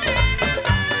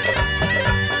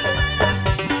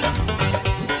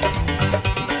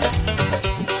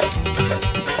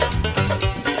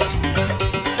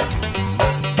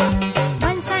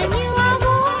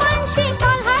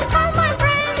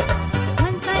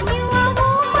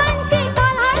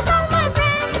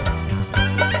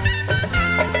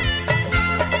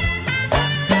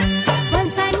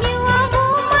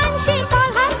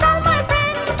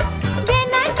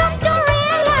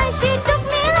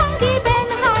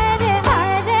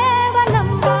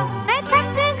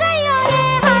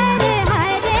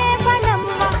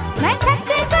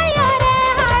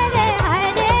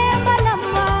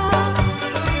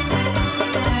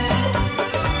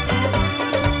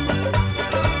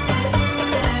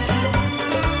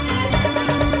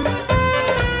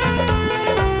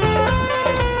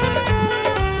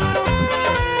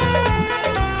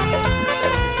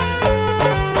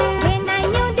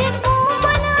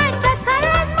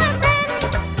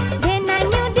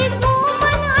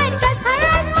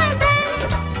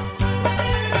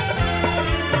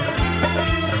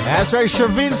 That's right,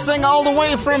 Shaveen Singh all the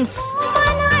way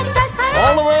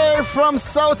from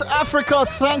South Africa.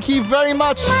 Thank you very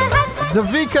much,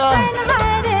 Davika.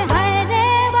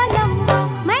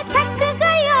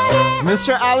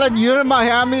 Mr. Allen, you're in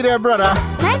Miami there, brother.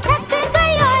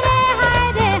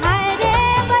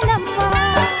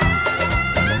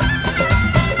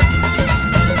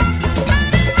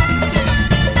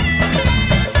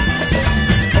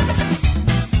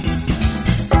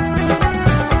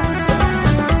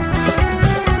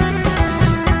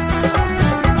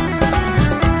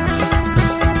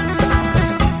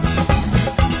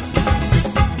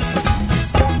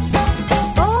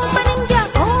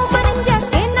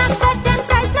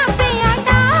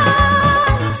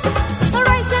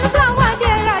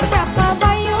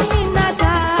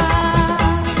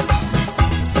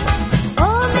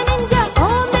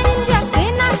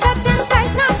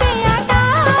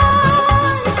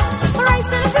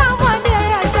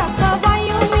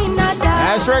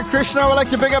 Krishna would like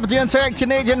to pick up the entire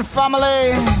Canadian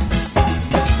family.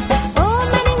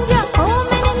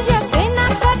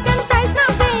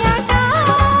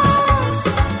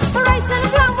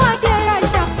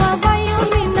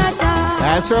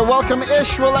 As for welcome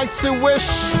Ish would like to wish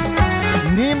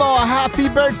Nemo a happy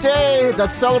birthday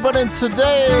that's celebrating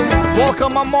today.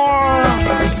 Welcome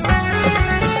Amor.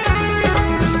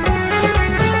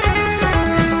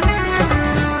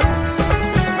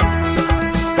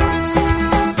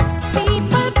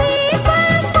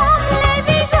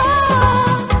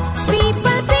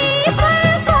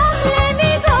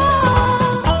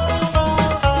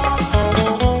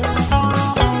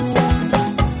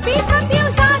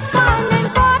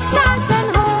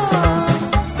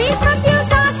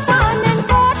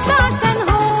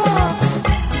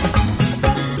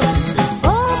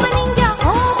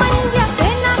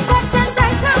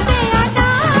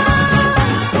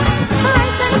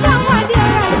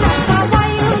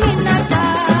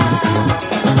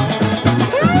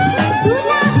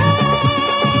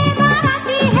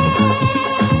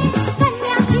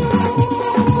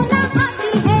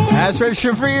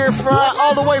 Shavir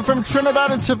all the way from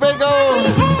Trinidad and Tobago.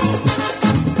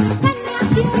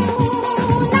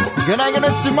 Good night, good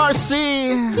night to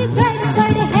Marcy.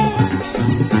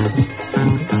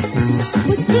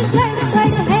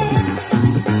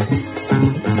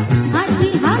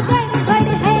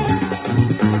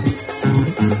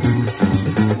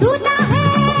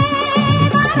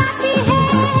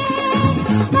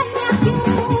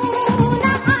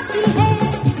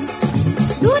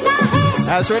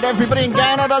 That's right, everybody in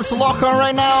Ghana, that's lock on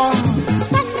right now.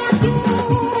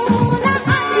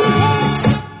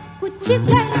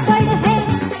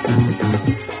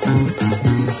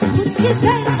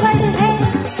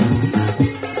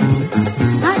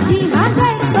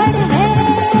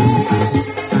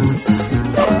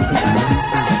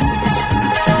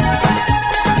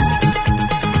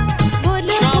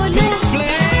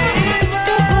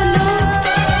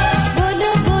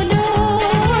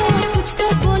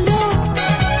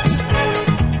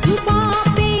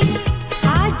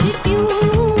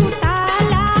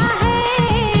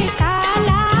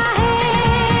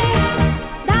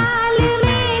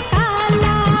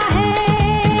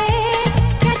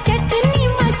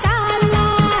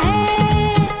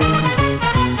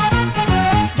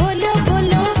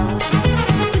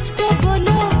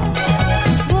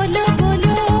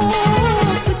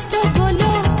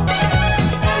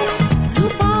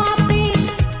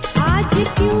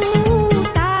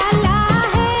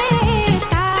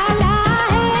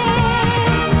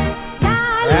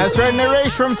 That's right,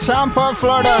 Naresh from Tampa,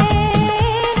 Florida.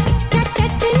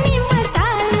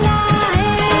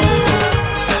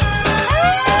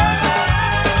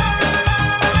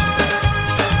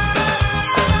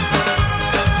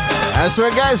 That's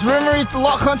right, guys. Remember to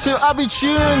lock onto Abby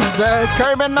Tunes, the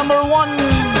Caribbean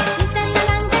 #1.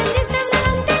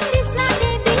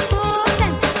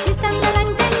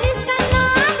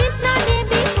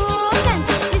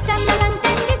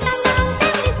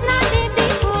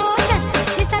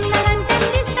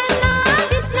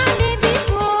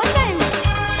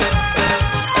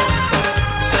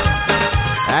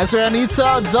 That's right,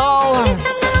 Anita Doll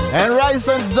and Rice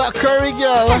and the Curry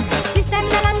Girl.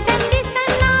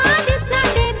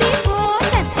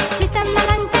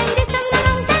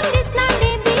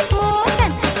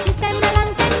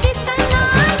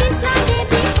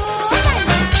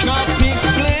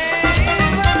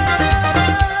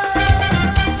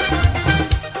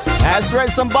 That's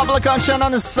right, some Bubblecon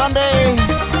on a Sunday.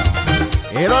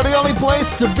 You know, the only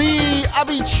place to be,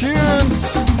 Abby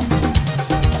Tunes.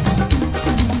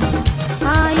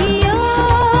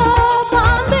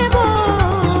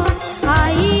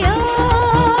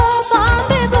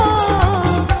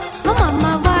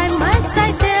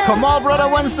 Come on, brother,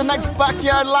 when's the next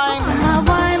backyard line?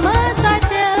 Why must I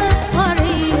tell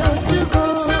Mario to go?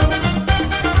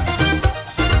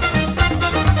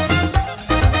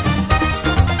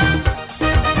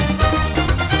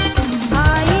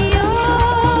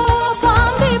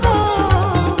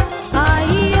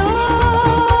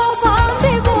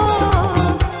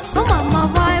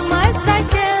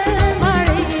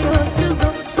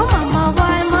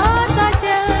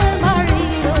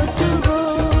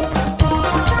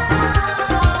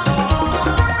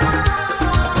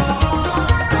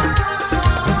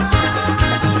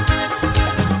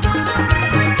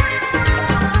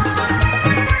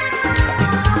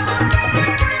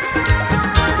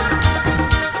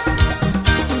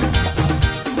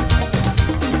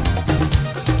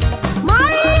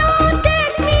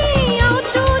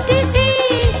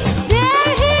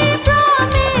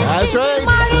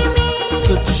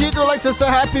 To say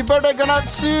happy birthday going out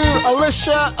to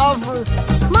Alicia of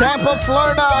Tampa,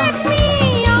 Florida. Take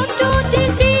me out to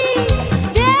DC.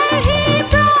 There he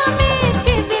promised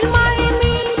he will marry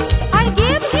me. I'll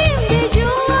give him the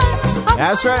jewel.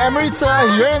 That's right, Emerita,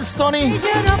 you're in Stony.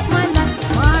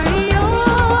 Mario,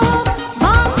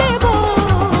 Bombebo,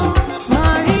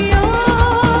 Mario,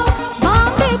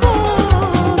 Bombebo.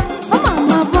 Oh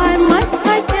mama, why must I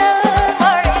tell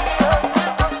Mario?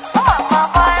 Oh mama,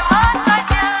 why must I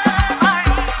tell?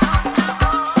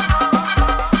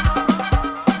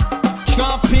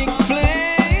 Tropic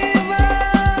flavor.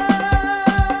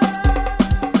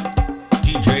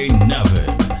 DJ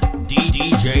Nevin.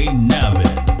 DJ Nevin.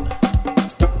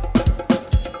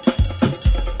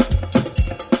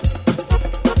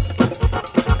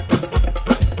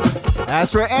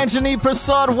 That's right, Anjani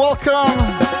Prasad, welcome.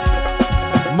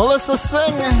 Melissa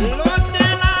Singh.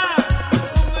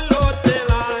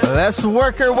 Let's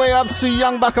work our way up to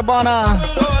Young Bakabana.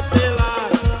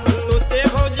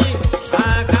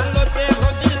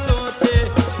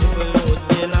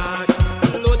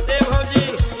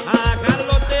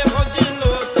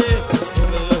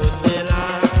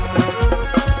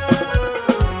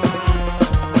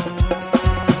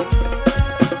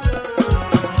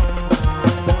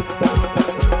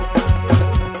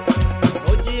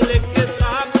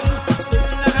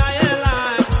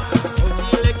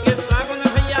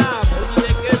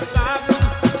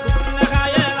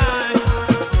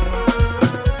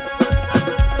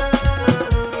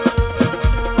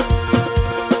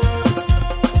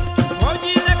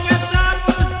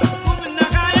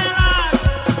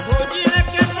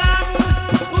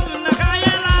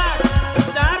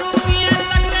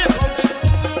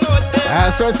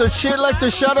 Right, so she'd like to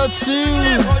shout out to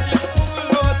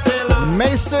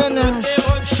Mason,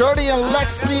 Shorty, and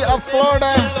Lexi of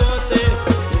Florida.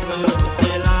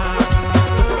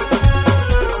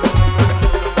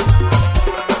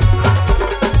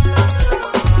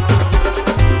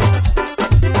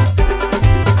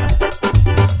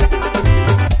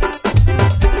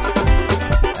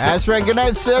 That's right, good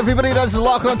night to everybody that's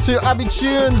locked on to Abby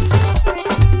Tunes.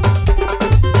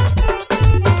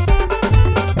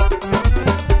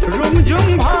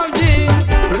 Rumjum bhauji,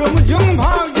 rumjum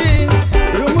bhauji,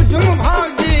 rumjum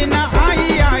bhauji na hai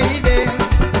ai de.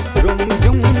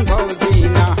 Rumjum bhauji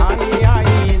na hai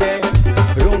ai de.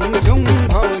 Rumjum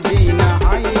bhauji na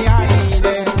hai ai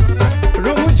de.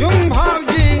 Rumjum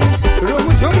bhauji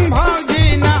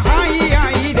na hai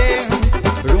ai de.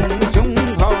 Rumjum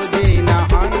bhauji na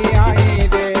hai ai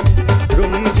de.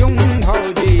 Rumjum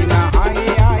bhauji na hai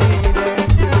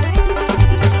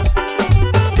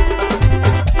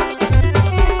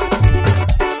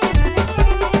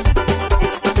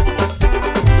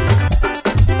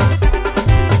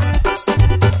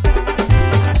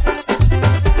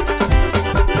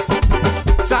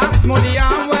Sasmodi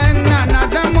awen,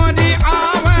 another modi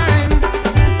awen.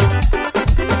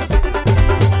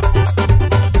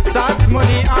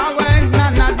 Sasmodi awen,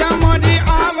 another modi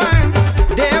awen.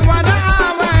 De wada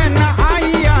awen, ai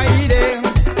ai de.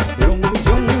 Rum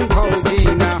jum khodi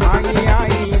na ai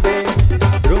ai de.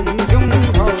 Rum jum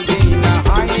khodi na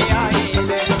ai ai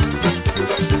de.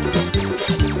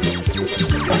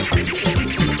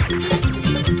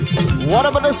 What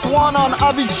about this one on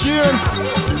Abby Tunes?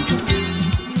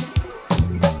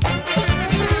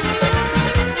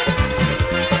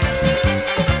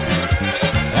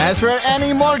 That's right,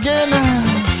 Annie Morgan,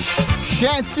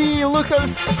 Shanty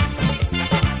Lucas.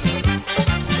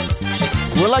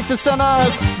 We'd like to send a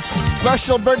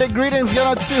special birthday greetings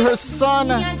to her son,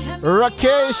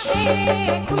 Rakesh.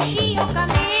 खुशियों का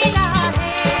मेला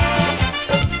है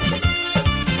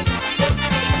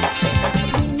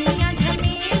दुनिया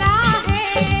झमेला है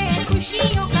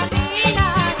खुशियों का मेला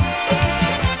है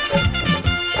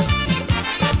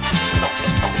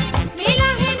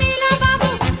मेला बाबू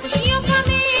खुशियों का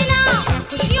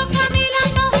मेला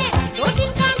तो है 2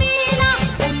 दिन का मेला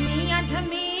दुनिया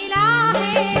झमेला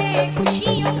है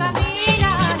खुशियों का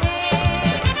मेला है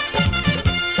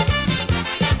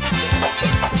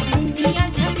दुनिया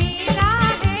झमेला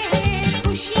है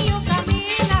खुशियों का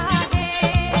मेला है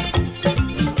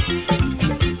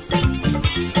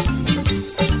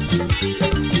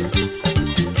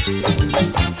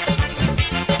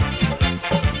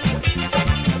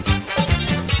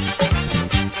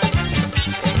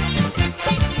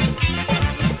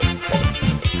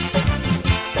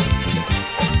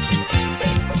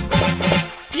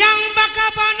Yang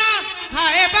bakabana,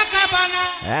 kae bakabana.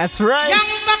 That's right.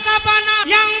 Yang bakabana,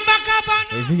 yang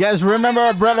bakabana. If you guys remember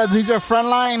our brother DJ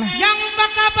Frontline, Yang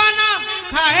bakabana,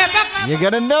 kae bakabana. you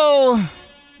gotta know.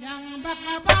 Yang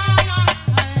bakabana,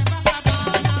 kae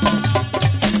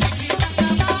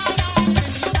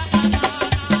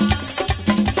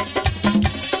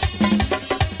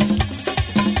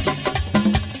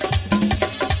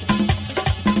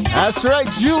That's right,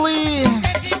 Julie.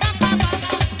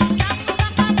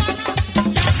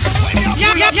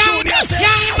 Yang bakabana,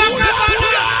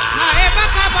 kae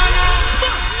bakabana.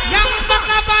 Yang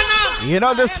bakabana, You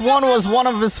know, this one was one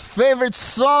of his favorite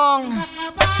songs.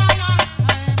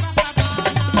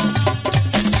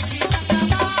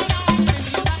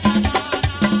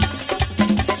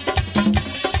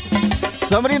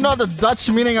 Somebody know the Dutch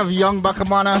meaning of Young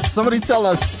Bakamana? Somebody tell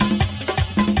us.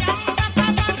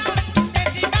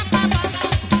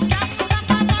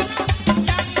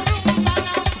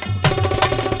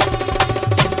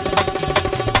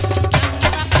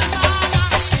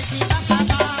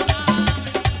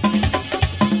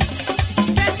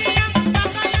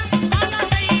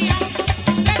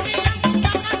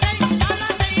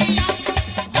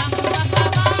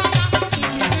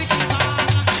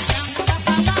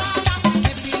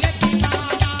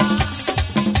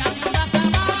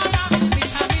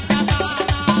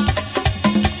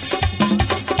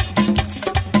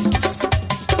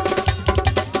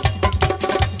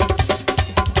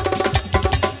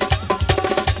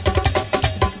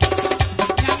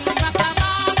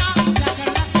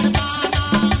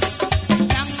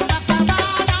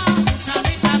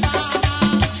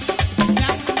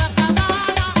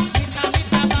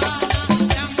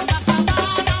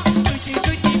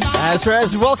 That's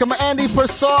right. Welcome Andy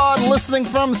Prasad, listening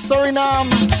from Suriname.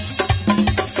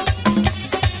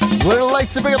 We'd like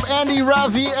to pick up Andy,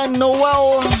 Ravi, and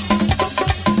Noel.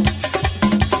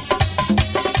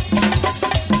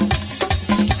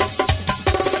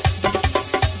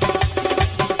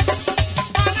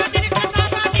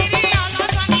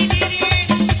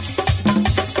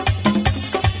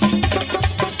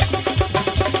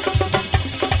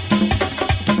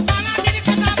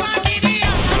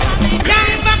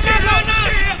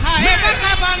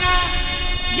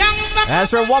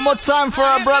 That's right. One more time for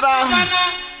our brother.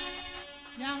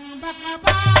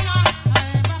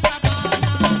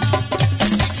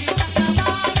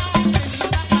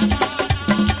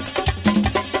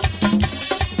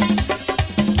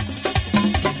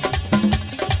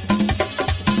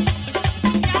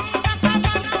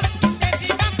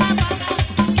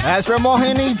 That's right,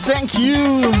 Mohini. Thank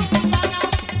you.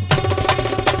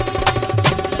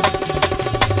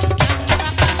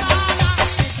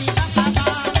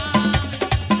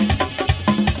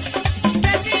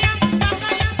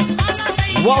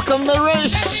 Welcome to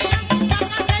Rish.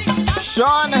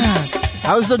 Sean,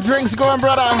 how's the drinks going,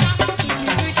 brother?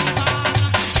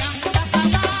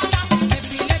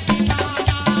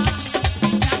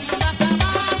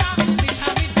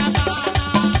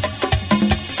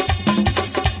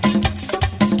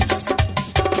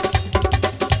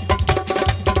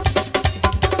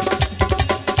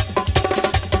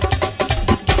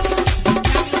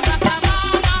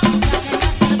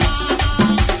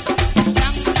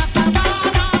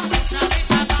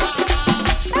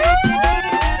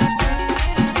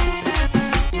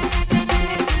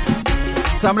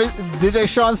 Somebody, DJ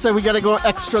Sean said we gotta go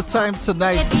extra time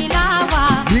tonight.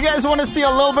 You guys want to see a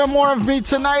little bit more of me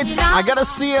tonight? I gotta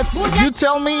see it. You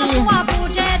tell me.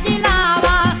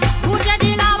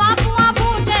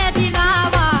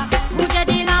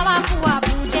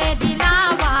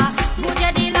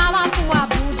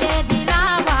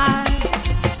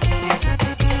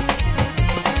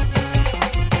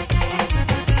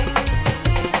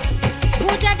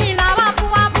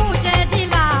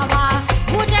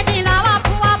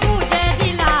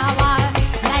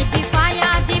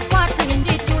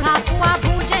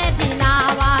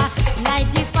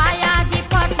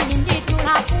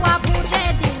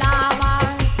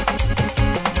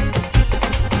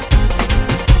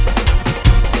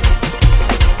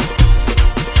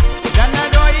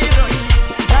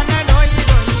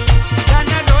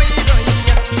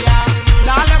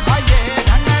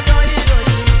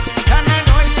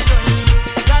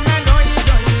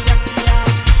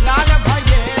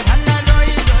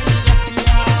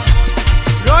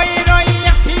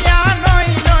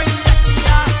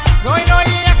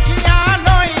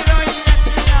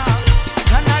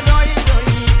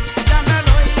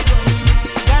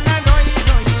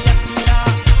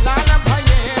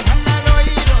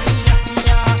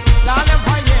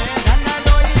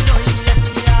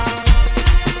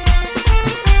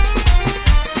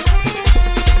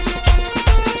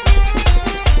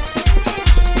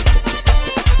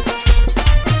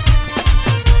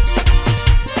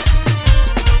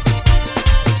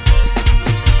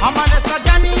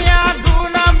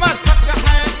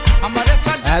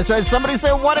 That's right. Somebody say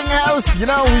Waddinghouse. You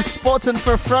know, we sporting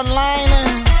for Frontline.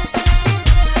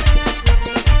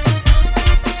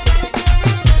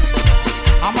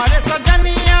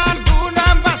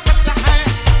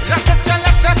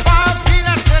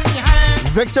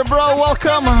 Victor Bro,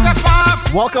 welcome.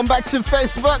 Welcome back to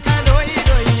Facebook.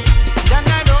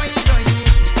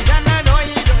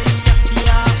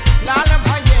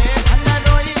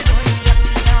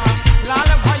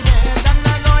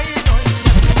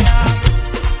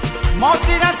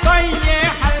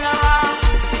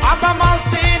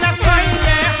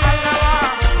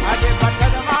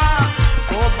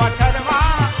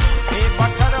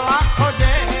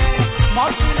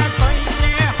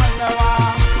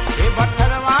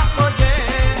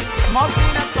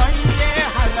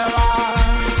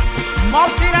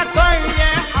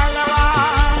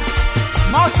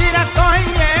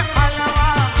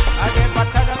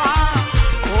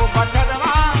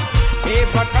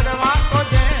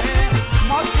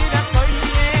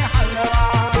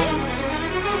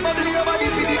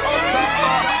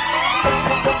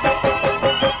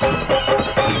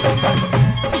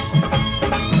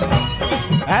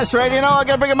 That's right, you know, I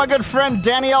gotta bring in my good friend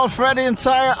Danny Alfred, the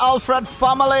entire Alfred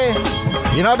family.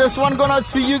 You know, this one going out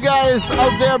to you guys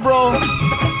out there, bro.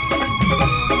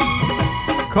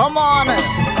 Come on,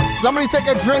 somebody take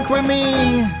a drink with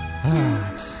me.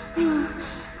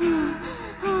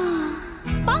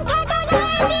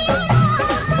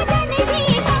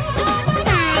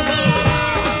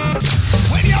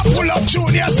 When you pull up,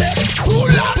 Junior, say, pull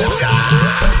up, pull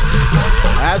up.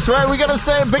 That's right, we gotta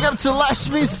say big up to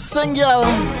Lashmi Singhal.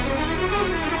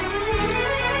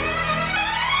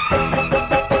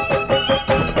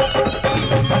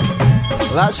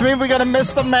 Lashmi, we gotta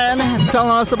miss the man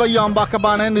telling us about Young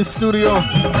Bakabana in the studio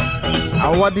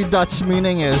and what the Dutch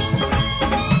meaning is.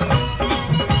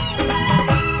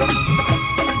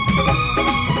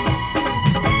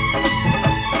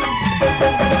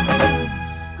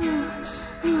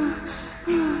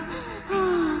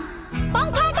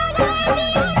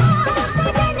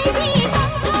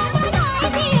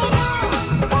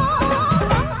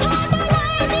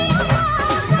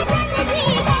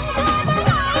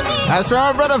 That's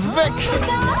right, brother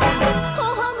Vic.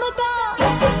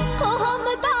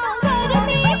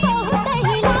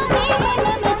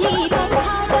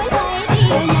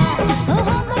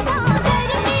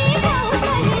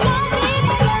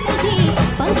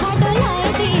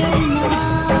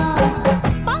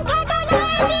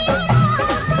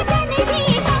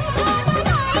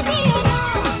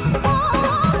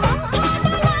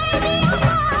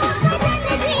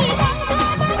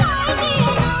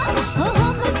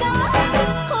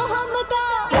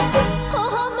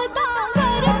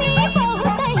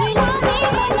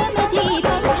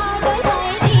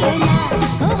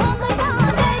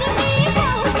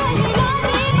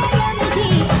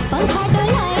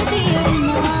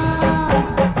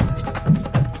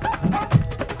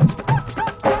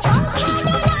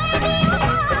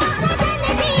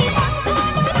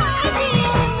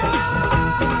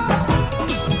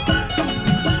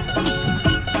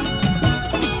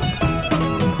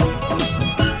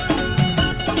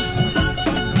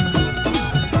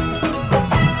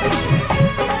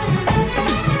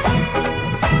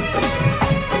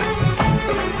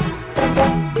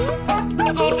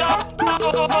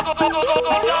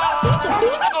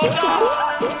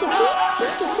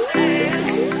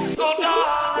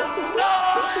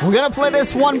 We're gonna play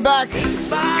this one back.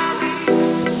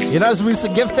 You know, as we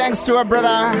give thanks to our brother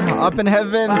up in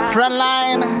heaven,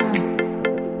 Frontline.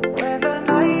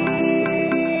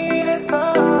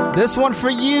 This one for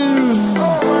you.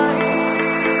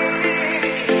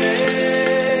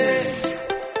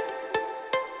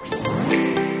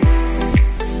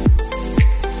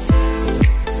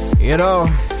 You know,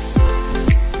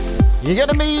 you're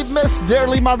gonna be missed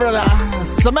dearly, my brother.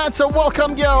 Samantha,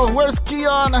 welcome, girl. Where's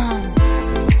Keon?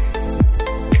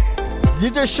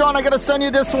 DJ Sean, I gotta send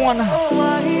you this one.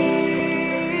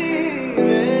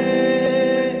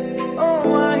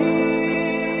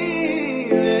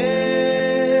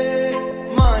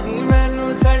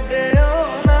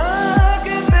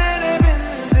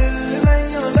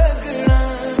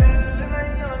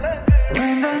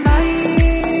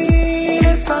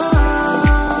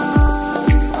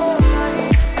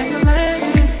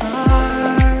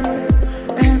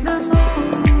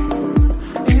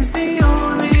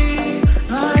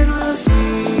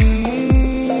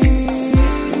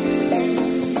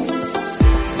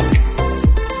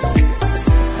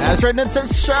 That's right,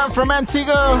 Natasha from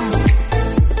Antigua.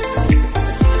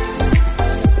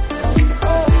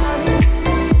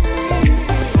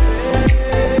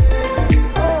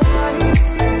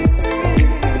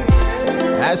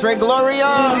 That's right,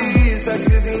 Gloria.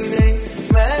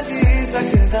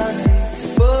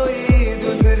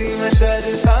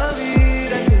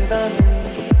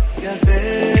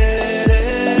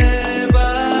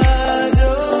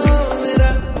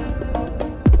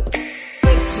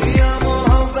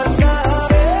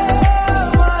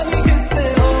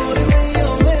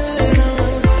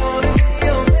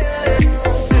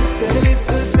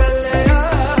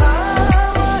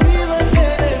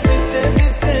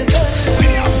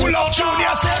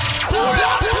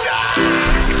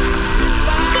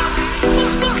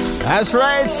 That's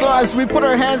right, so as we put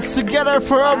our hands together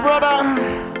for our brother,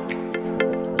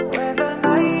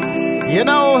 you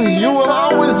know, you will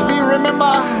always be, remember,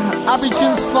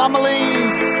 Abidjan's family,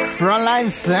 Frontline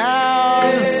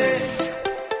Sounds.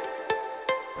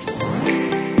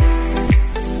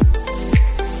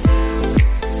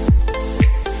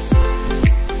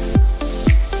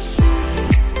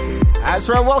 That's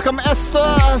right, welcome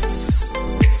Esther,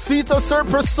 Sita Sir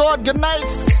Prasad, good night,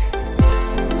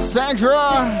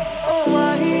 Sandra.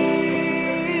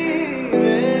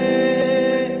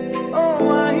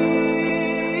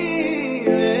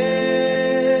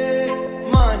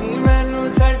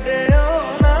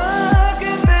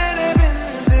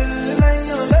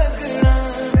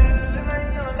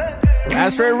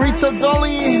 That's right, Rita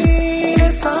Dolly.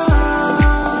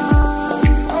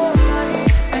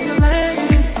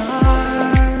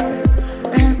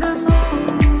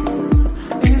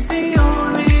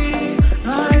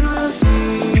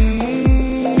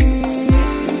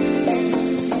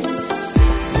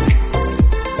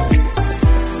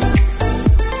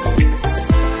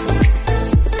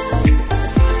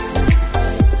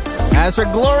 That's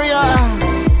right, Gloria.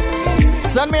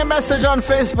 Send me a message on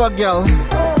Facebook, girl.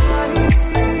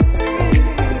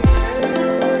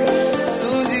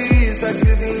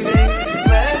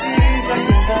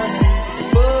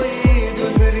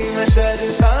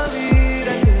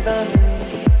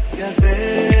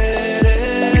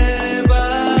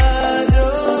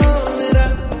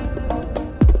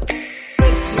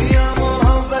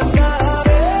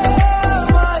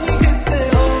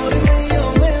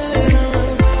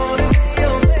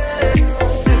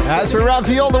 That's for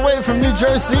Rafi all the way from New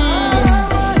Jersey.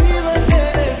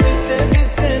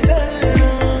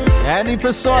 Andy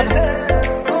Prasad.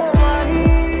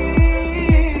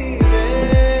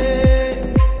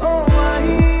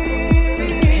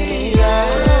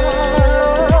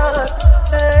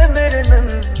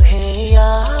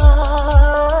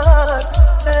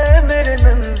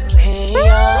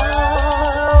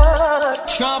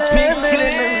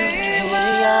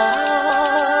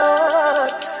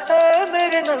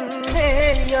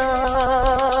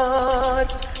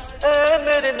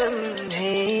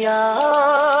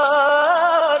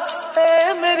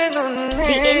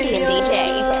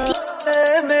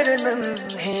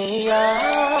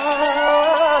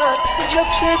 जब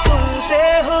से तुमसे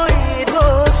हुई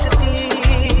दोस्ती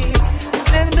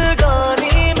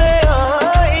जिंदगानी में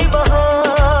आई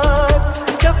बहार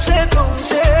जब से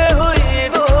तुमसे हुई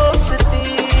दोस्ती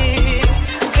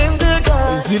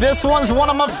जिंदगानी See, this one's one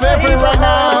of my favorite right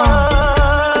now.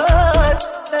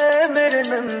 मेरे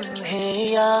नन्हे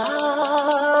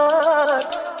यार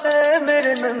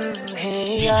मेरे नन्हे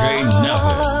DJ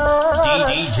Nevin.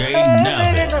 DJ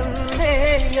Nevin.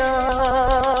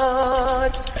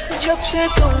 जब से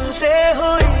तुमसे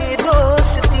हुई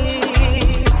दोस्ती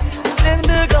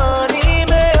जिंदगानी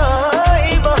में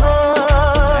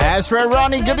That's right,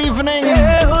 Ronnie. Good evening.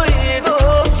 हुई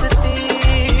दोस्ती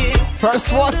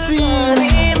First Watsy.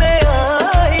 में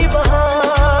आई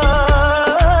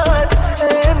बहार ऐ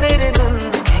मेरे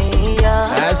नन्हे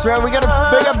यार That's right, we gotta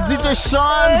pick up DJ I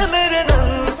Sean's मेरे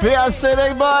नन्हे fiancé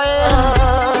day boy.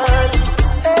 यार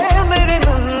ऐ मेरे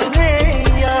नन्हे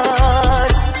यार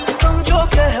तुम जो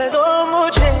कह दो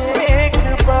मुझे एक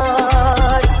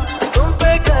बार तुम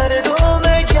पे कर दो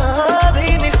मैं जहाँ भी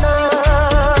निसार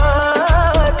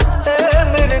ऐ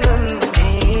मेरे नन्हे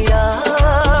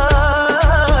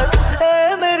यार ऐ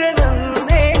मेरे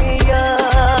नन्हे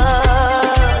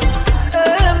यार ऐ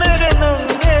मेरे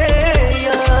नन्हे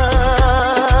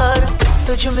यार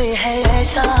तुझ में है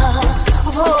ऐसा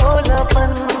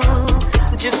भोलापन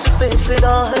जिस पे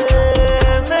फिदा है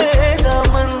मेरा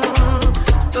मन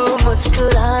तू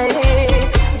मुस्कुराए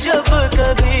जब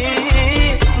कभी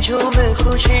झूमे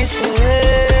खुशी से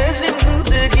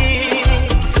जिंदगी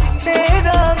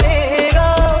तेरा मेरा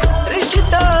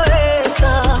रिश्ता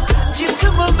ऐसा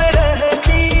जिस्म में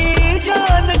रहती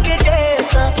जान के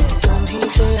जैसा तुम ही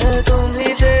से है तुम ही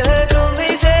से है तुम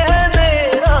ही से है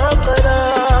मेरा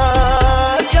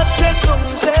करार जब से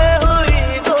तुमसे हुई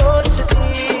दोस्ती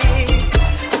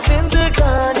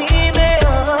जिंदगानी में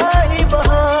आई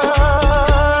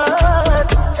बहार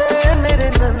ऐ मेरे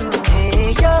नन्हे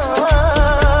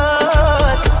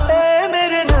यार ऐ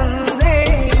मेरे नन्हे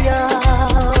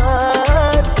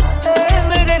यार ऐ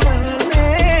मेरे नन्हे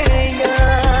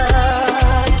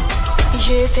यार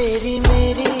ये तेरी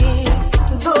मेरी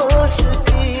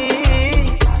दोस्ती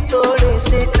तोड़े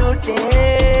से टूटे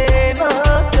ना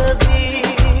कभी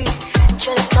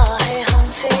चलता है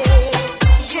हमसे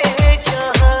ये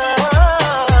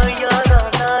जहां याद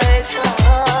आना ऐसा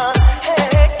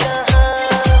है कहाँ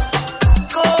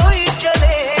कोई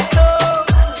चले तो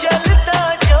चलता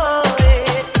जाए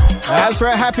That's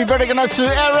right, happy birthday to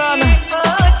Aaron.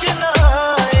 आज ना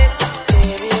आए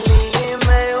तेरे लिए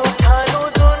मैं उठा लूं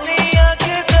दुनिया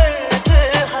के दर्द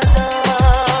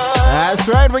हजार That's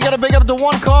right, we gotta pick up the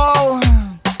one call.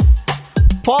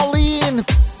 Pauline.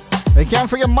 We can't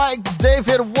forget Mike,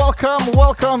 David. Welcome,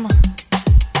 welcome.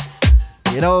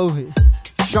 You know,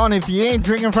 Sean, if you ain't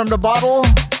drinking from the bottle,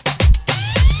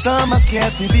 Some are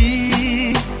scared to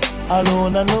be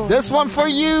alone. this one for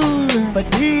you. But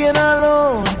being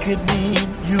alone could mean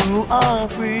you are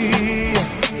free.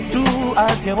 Do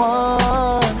as you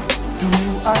want, do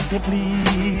as you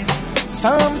please.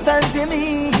 Sometimes you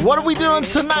need What are we doing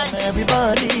tonight?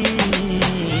 everybody.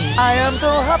 I am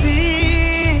so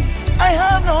happy. I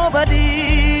have nobody.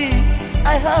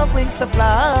 I have wings to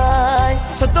fly.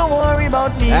 So don't worry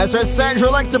about me. That's right, Sandra,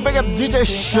 like to pick up DJ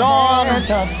Sean.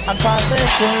 And pass it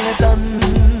till it's done.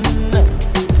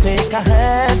 Take a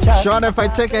headshot. Sean, if I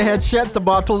take a headshot, the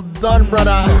bottle done,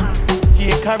 brother.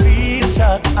 Take a real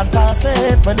shot and pass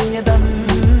it when you're done.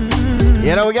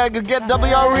 You know, we gotta get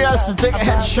WR Rios to take a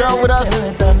headshot with us.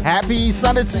 Happy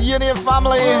Sunday to you and your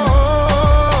family.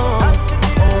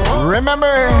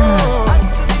 Remember,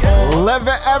 live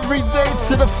it every day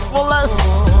to the fullest.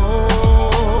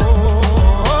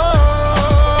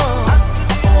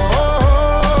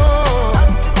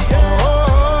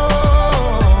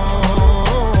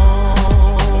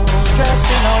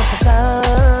 Stressing out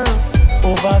yourself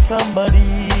over somebody.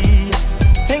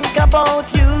 Think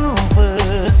about you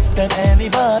first than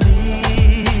anybody.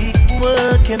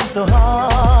 Working so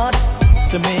hard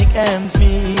to make ends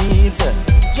meet.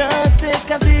 Just take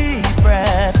a deep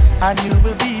breath and you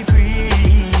will be free.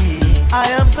 I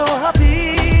am so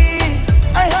happy.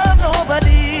 I have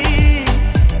nobody.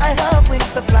 I have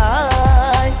wings to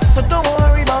fly. So don't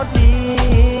worry about me.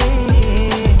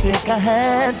 Take a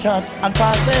headshot and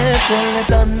pass it till it's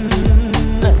done.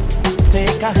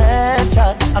 Take a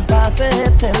headshot and pass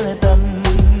it till it's done.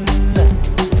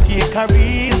 Take a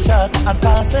real shot and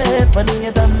pass it when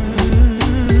you're done.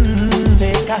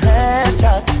 Take a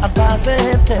headshot and pass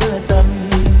it till it's done.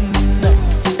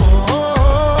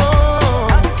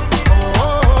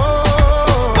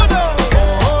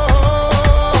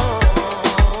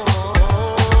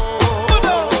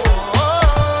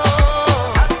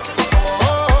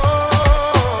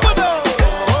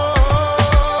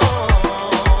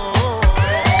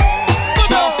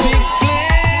 Tropic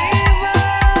flavor.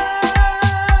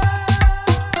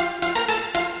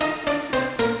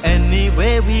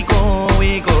 Anywhere we go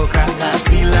crack a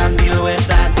seal and deal with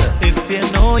that. If you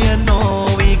know,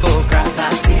 we go crack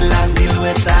a seal and deal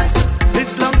with that.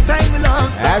 This long time long.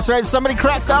 That's right, somebody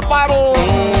cracked that bottle.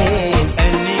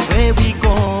 Anywhere we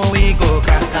go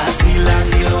crack a seal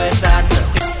and deal with that.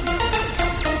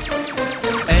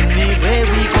 Anywhere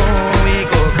we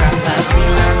go crack a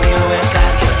seal and deal with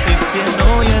that. If you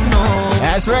know,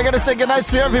 As we're gonna say goodnight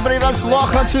to everybody that's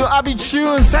locked onto Abby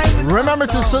Tunes. Remember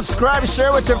to subscribe,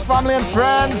 share with your family and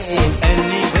friends.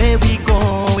 Anywhere we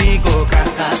go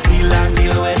Kakasila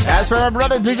deal with that. As for my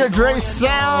brother DJ Dre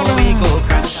Sound, We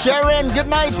go Sharon, good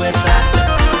night. with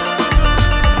that.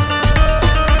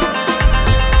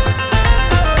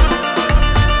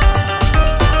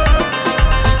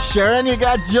 Sharon, you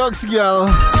got jokes, girl.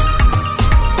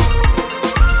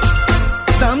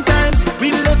 Sometimes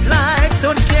we live life,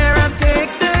 don't care and take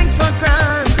things for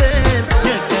granted.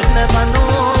 You can never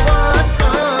know what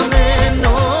coming,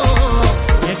 no.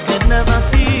 You can never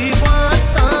see what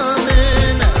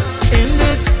coming. In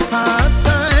this hard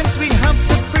times, we have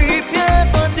to prepare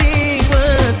for the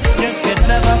worst. You can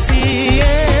never see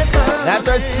it coming. That's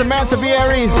right, Samantha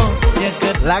Bieri. You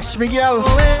could Lash Miguel.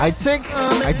 I think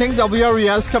WRE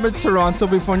has come to Toronto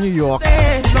before New York.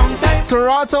 take long time.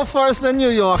 Toronto first, then New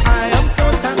York. I am so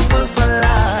thankful for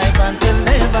life and to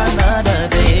live another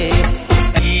day.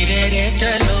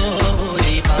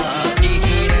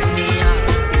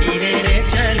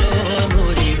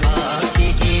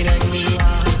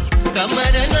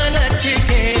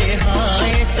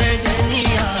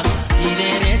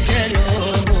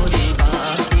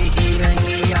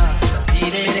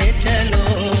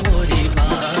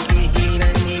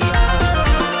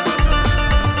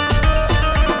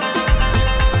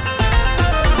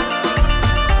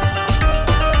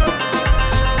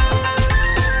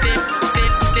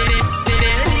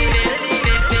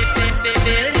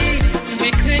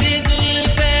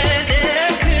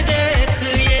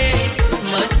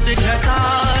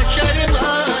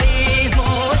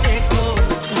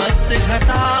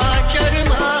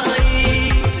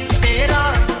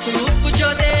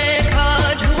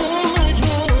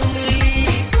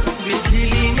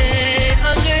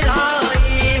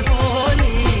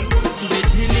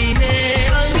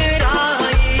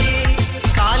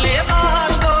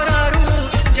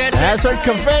 That's right,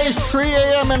 Cafes, 3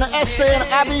 a.m. and SA and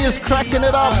Abby is cracking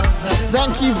it up.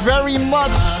 Thank you very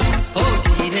much.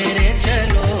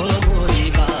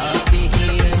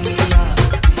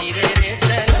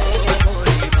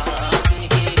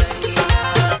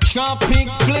 Tropic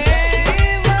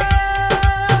flavor.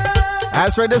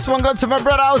 That's right, this one got to my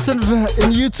brother out in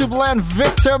YouTube land,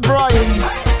 Victor Bryan.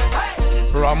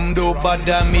 From do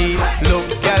bother me, look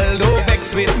girl, don't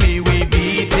vex with me. We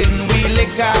beating, we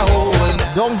lick a hole.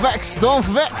 Don't vex, don't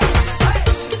vex.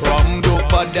 From do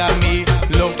bother me,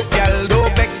 look girl,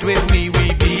 don't vex with me.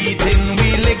 We beating,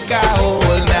 we lick a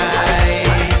whole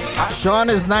night. Sean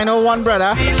is 901,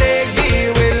 brother. We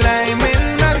leggy, we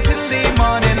liming until the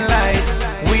morning light.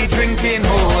 We drinking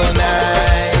whole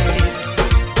night.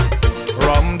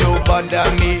 Rum do bother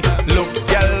me, look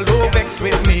girl, don't vex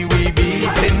with me. We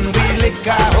beating, we lick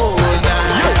a whole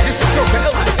night. Yo, this is Soca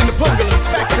Elvis in the Bungalow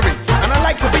Factory, and I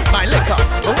like to beat my liquor,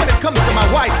 but when it comes to my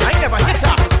wife, I never hit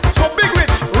her. So Big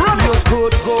Rich, run You it.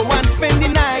 could go and spend the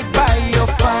night by your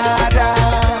father,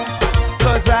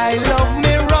 'cause I love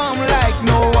me rum like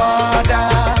no other.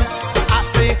 I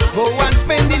say go and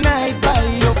spend the night by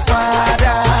your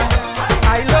father.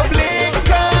 I love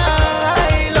liquor,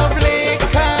 I love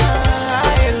liquor,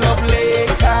 I love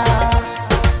liquor.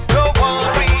 Don't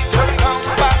worry to come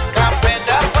back, I'm fed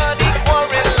up for the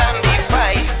quarrel and the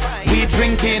fight. We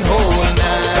drinking whole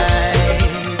night.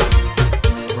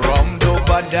 Rum don't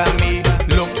bother me,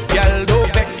 look y'all don't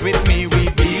vex with me. We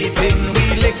beating, we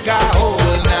liquor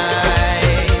whole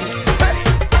night.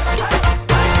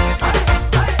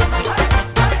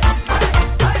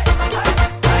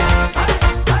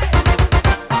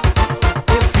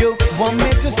 If you want me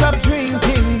to stop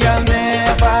drinking, girl,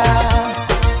 never.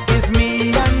 It's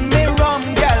me and me rum,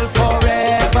 girl,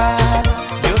 forever.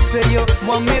 You say you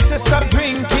want me to stop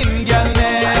drinking, girl,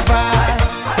 never.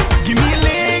 Give me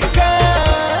liquor,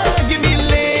 give me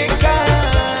liquor,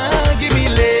 give me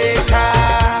liquor.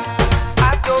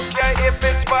 I don't care if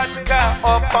it's vodka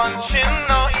or punching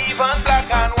or even black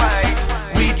and white.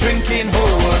 We drinking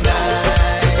whole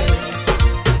night.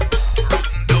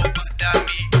 Don't bother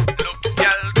me, look,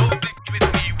 y'all don't vex with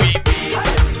me. We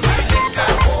beating, we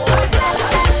liquor whole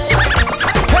night.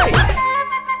 Hey!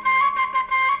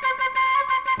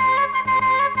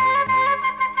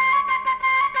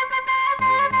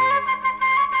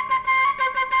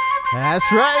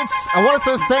 That's right. I want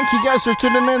to thank you guys for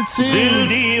tuning in to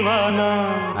दीवाना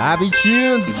Abby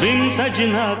Tunes. बिन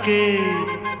सजना के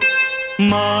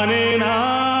माने ना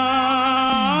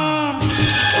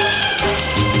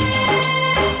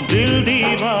दिल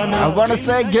दीवाना I want to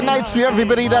say good night to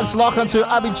everybody that's locked onto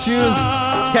Abby Tunes.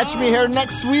 Catch me here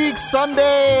next week,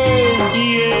 Sunday.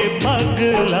 ये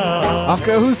पगला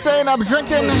Uncle Hussein, I'm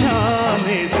drinking.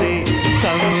 जाने से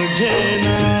समझे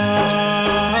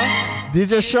ना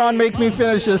DJ Sean, make me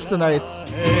finish this tonight.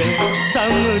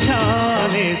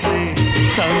 समझाने से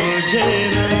समझे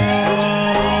ना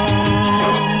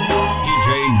DJ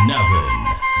Nevin.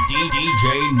 DJ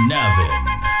Nevin.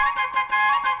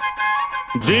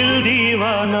 दिल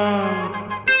दीवाना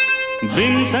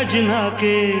बिन सजना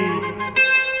के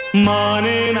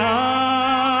माने ना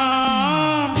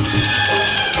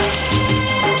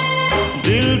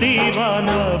दिल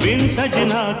दीवाना बिन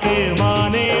सजना के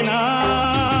माने ना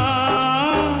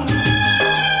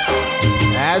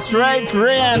That's right,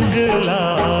 Ryan. पगला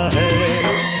है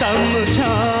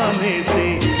समझाने से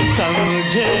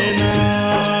समझे ना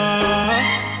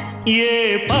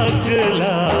ये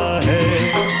पगला है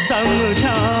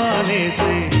समझाने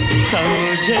से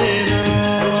समझे ना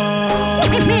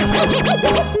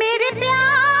मेरे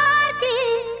प्यार की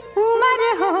उम्र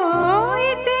हो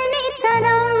इतनी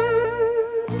सनम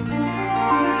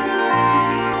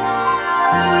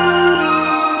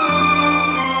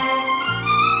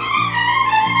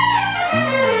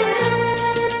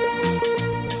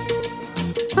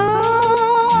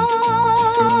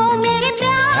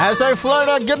That's right,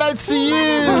 Florida. Good night to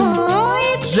you.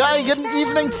 Jai, good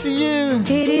evening to you.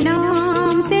 तेरे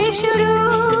नाम से शुरू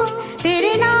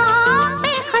तेरे नाम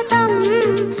पे खत्म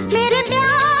मेरे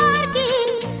प्यार की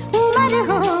उम्र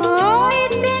हो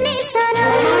इतनी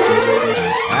सनम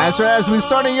That's right, as we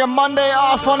starting your Monday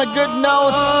off on a good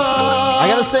note. I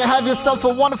gotta say, have yourself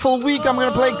a wonderful week. I'm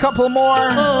gonna play a couple more.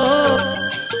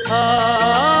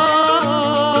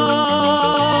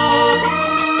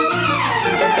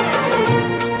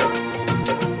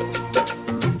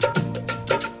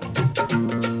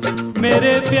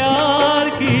 मेरे प्यार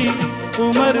की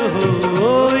उम्र हो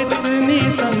इतनी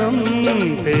सनम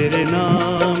तेरे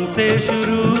नाम से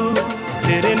शुरू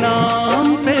तेरे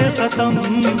नाम पे खत्म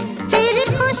तेरी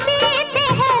खुशी से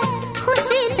है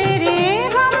खुशी तेरे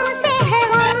गम से है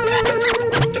गम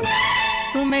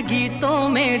तुम्हें गीतों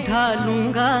में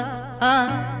ढालूंगा आ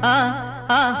आ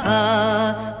आ आ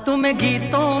तुम्हें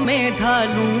गीतों में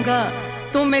ढालूंगा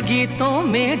तुम्हें गीतों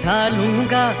में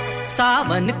ढालूंगा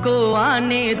सावन को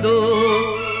आने दो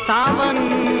सावन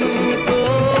को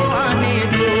आने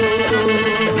दो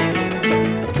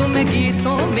तुम्हें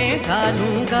गीतों में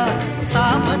ढालूंगा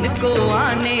सावन को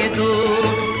आने दो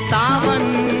सावन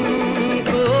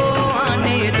को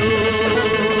आने दो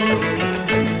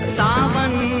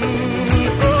सावन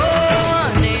को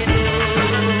आने दो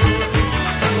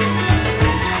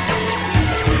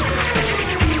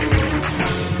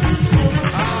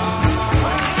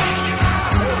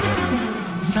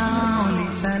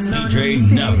DJ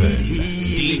Nevin.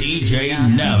 DJ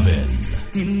Nevin.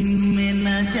 इनमें न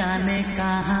जाने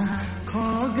कहाँ खो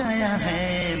गया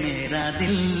है मेरा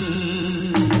दिल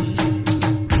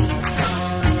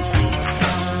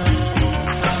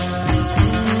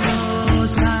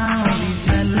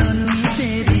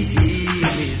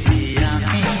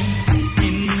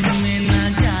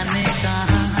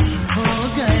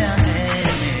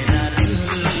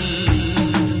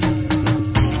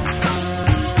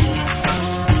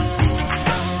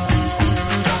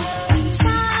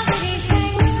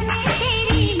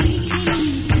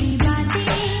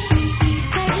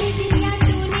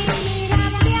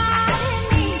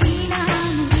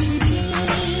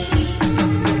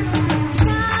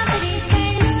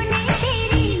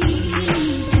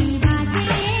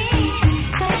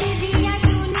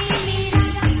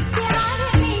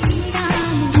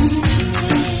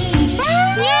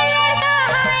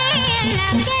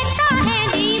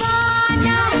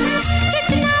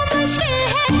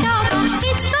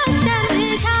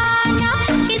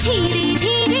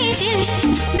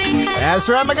That's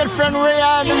right, my good friend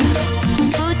Ryan.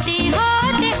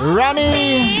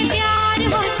 Rani.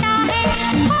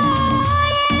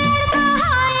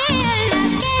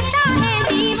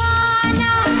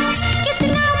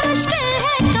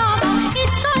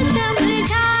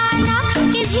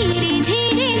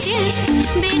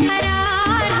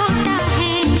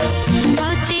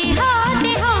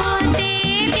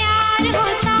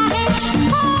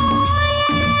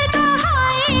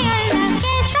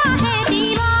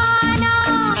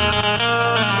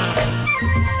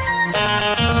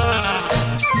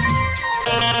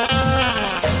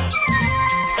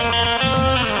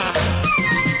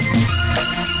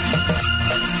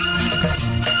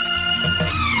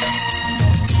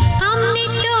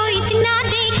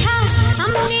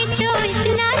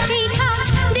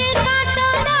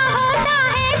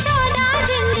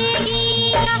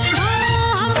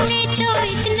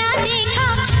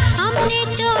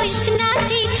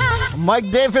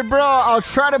 Mike David, bro, I'll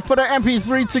try to put an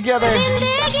MP3 together.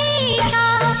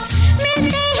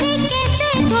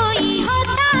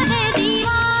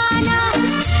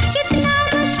 कितना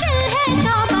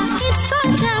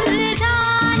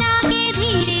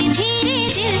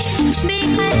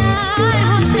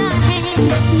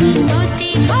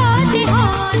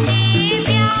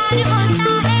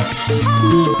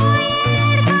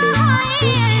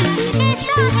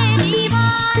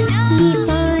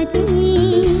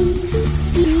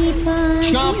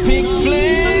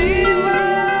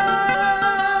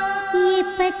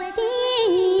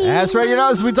That's right, you know,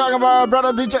 as we talk about our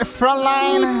brother DJ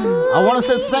Frontline, I want to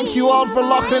say thank you all for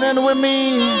locking in with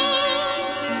me.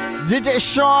 DJ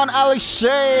Sean, Alex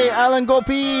Shea, Alan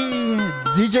Gopi,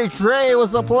 DJ Dre, it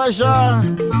was a pleasure.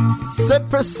 Sid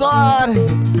Prasad,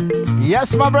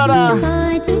 yes, my brother.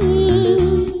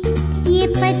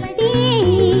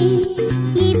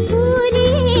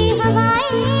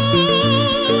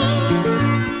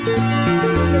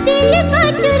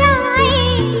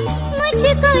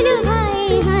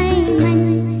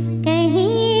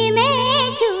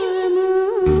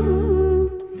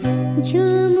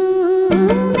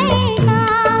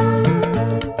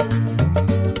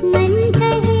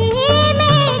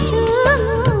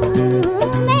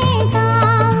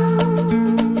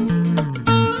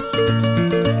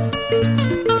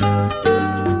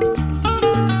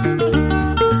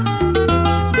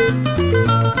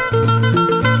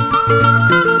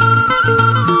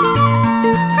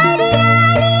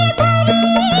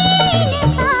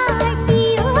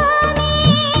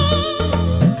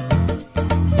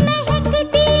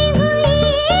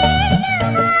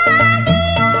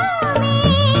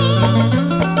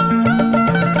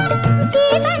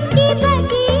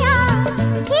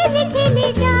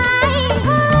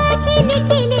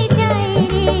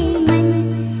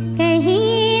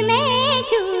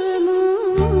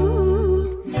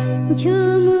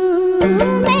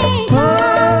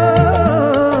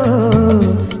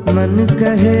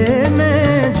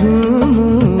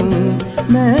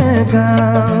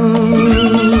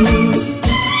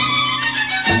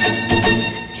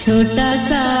 छोटा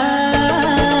सा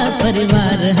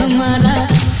परिवार हमारा.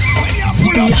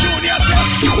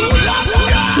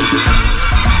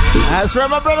 That's right,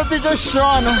 my brother DJ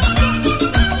Sean.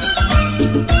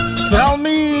 Tell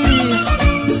me.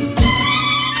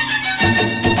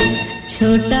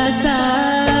 छोटा सा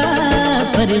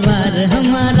परिवार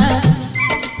हमारा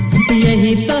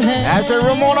यही तो है. That's right,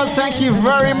 Ramona, thank you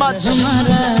very much.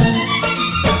 हमारा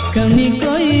कमी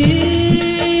कोई.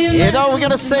 You know, we're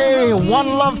gonna say one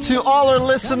love to all our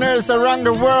listeners around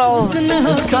the world.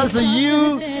 It's because of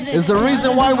you is the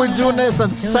reason why we're doing this,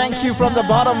 and thank you from the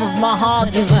bottom of my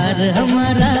heart.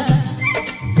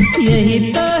 यही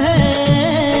तो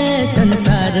है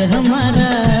संसार हमारा.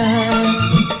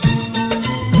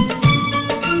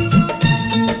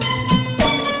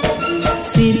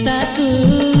 सीता तू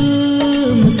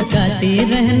मुस्काती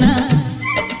रहना,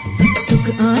 सुख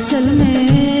आंचल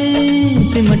में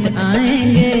सिमट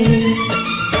आएंगे.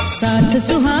 साथ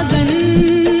सुहागन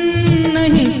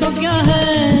नहीं तो क्या है,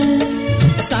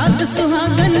 साथ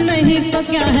सुहागन नहीं तो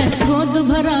क्या है, गोद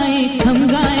भराई हम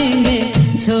गाएंगे.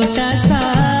 छोटा सा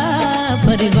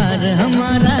परिवार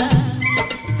हमारा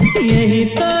यही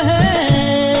तो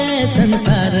है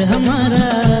संसार हमारा.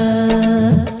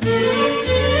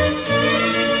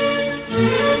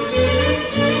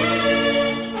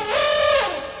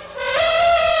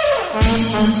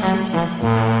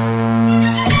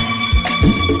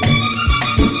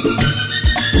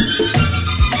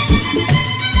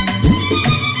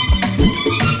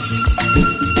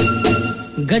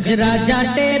 गजराजा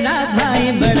तेरा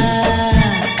भाई बड़ा,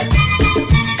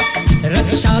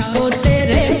 रक्षा को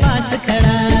तेरे पास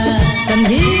खड़ा.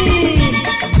 समझी?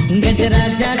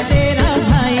 गजराजा तेरा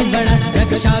भाई बड़ा,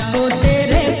 रक्षा को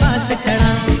तेरे पास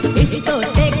खड़ा. इस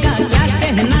तोते का क्या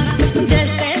कहना,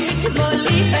 जैसे लिख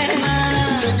बोली बहना.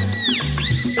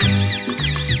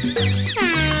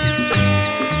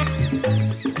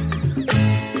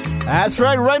 That's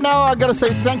right now I gotta say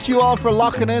thank you all for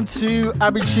locking into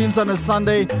Abby Tunes on a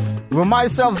Sunday with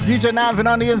myself, DJ Navin,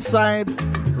 on the inside.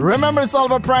 Remember, it's all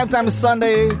about Primetime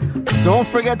Sunday. Don't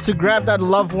forget to grab that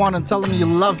loved one and tell them you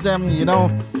love them. You know,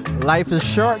 life is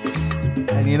short,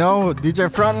 and you know, DJ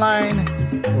Frontline,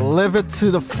 live it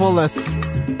to the fullest.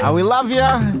 And we love you.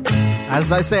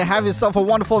 As I say, have yourself a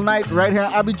wonderful night right here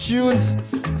on Abby Tunes.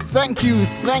 Thank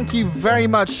you very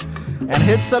much. And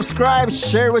hit subscribe,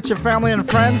 share with your family and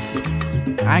friends.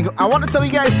 I want to tell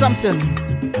you guys something.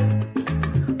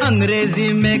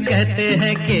 अंग्रेजी में कहते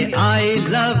हैं कि I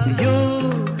love you.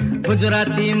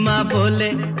 Gujarati माँ बोले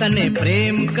तने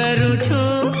प्रेम करूँ छो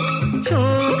छो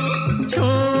छो.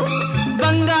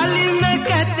 बंगाली में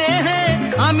कहते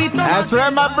हैं आमी तो. That's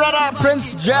right, my brother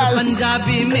Prince Jazz.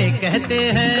 Punjabi में कहते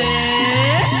हैं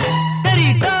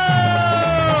तेरी तो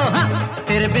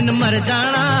तेरे बिन मर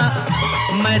जाना,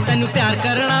 मैं तैनू प्यार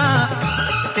करना,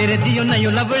 तेरे जियो नहीं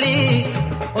लबड़ी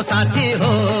ओ साथी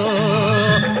हो.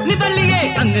 निबलिए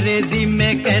अंग्रेजी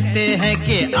में कहते हैं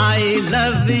कि I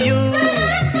love you.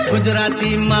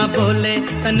 गुजराती माँ बोले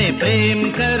तने प्रेम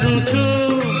करूँ छू.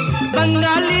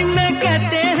 बंगाली में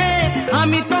कहते हैं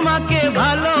आमी तो माँ के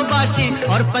भालोबाशी,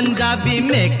 और पंजाबी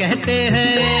में कहते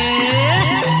हैं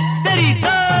तेरी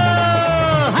तो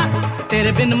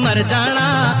तेरे बिन मर जाना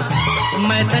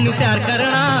मैं तेनू प्यार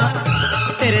करना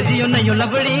तेरे जियो नहीं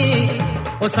लबड़ी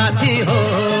ओ साथी हो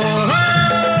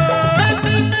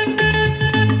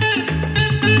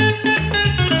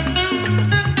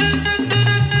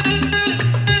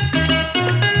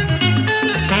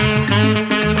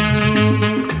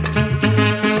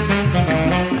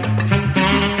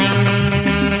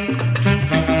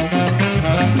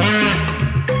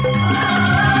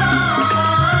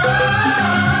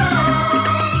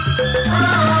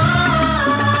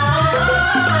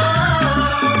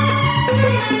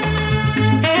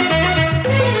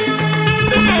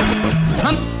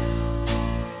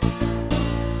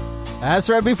That's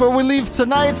right, before we leave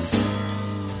tonight,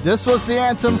 this was the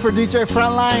anthem for DJ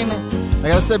Frontline. I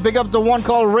gotta say, big up the one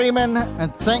called Raymond,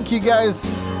 and thank you guys.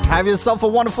 Have yourself a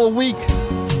wonderful week.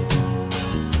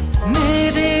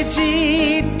 मेरे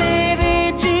जी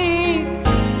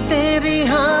तेरी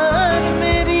हार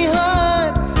मेरी हार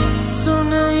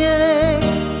सुन ये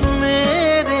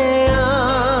मेरे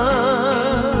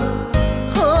यार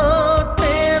हो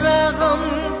तेरा गम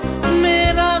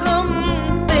मेरा गम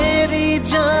तेरी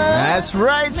जान. That's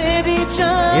right.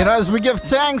 You know, as we give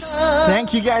thanks,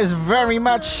 thank you guys very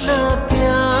much.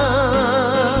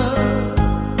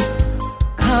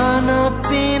 खाना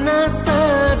पीना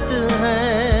साथ है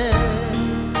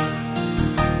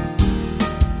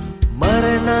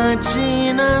मरना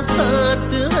जीना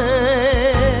साथ है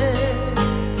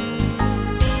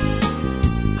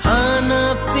खाना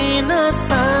पीना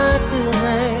साथ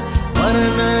है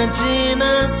मरना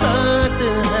जीना साथ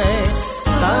है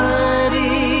सारी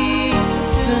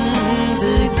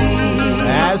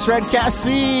That's right,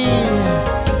 Cassie.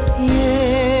 ये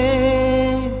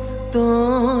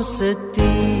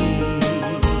दोस्ती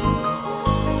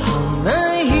हम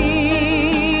नहीं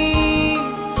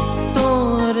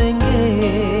तोड़ेंगे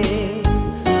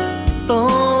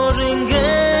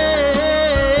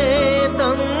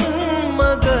दम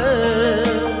मगर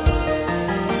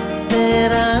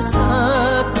तेरा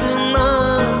साथ ना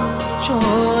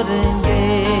छोड़ेंगे.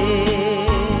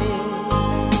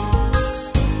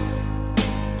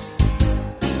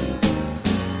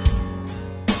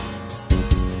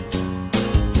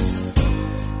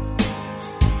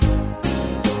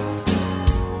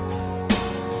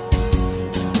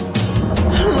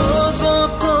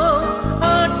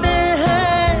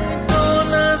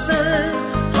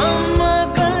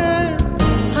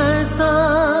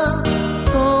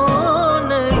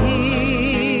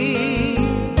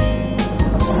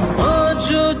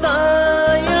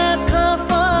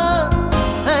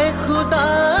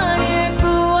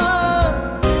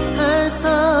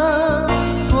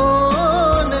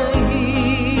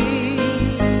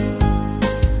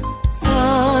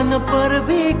 पर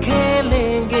भी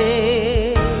खेलेंगे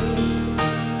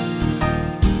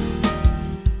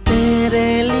तेरे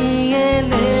लिए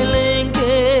ले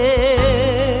लेंगे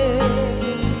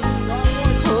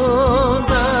हो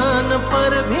जान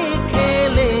पर भी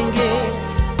खेलेंगे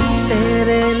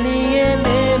तेरे लिए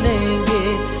ले लेंगे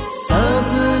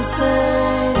सबसे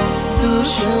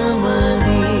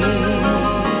दुश्मनी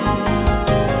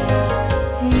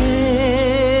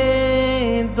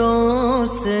ये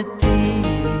दोस्ती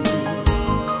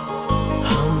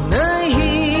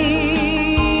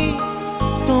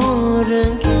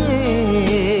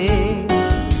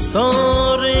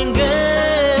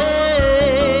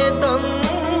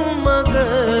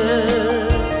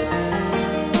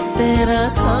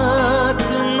साथ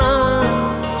ना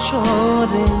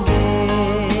छोड़ेंगे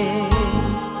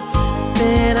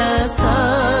तेरा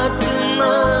साथ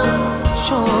ना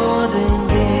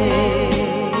छोड़ेंगे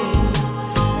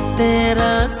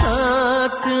तेरा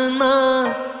साथ ना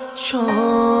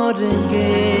छोड़ेंगे.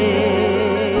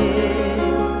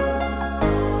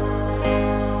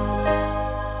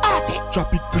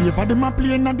 Drop it flavor, them a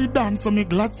play na the dance, so me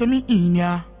glad so me in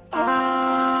ya.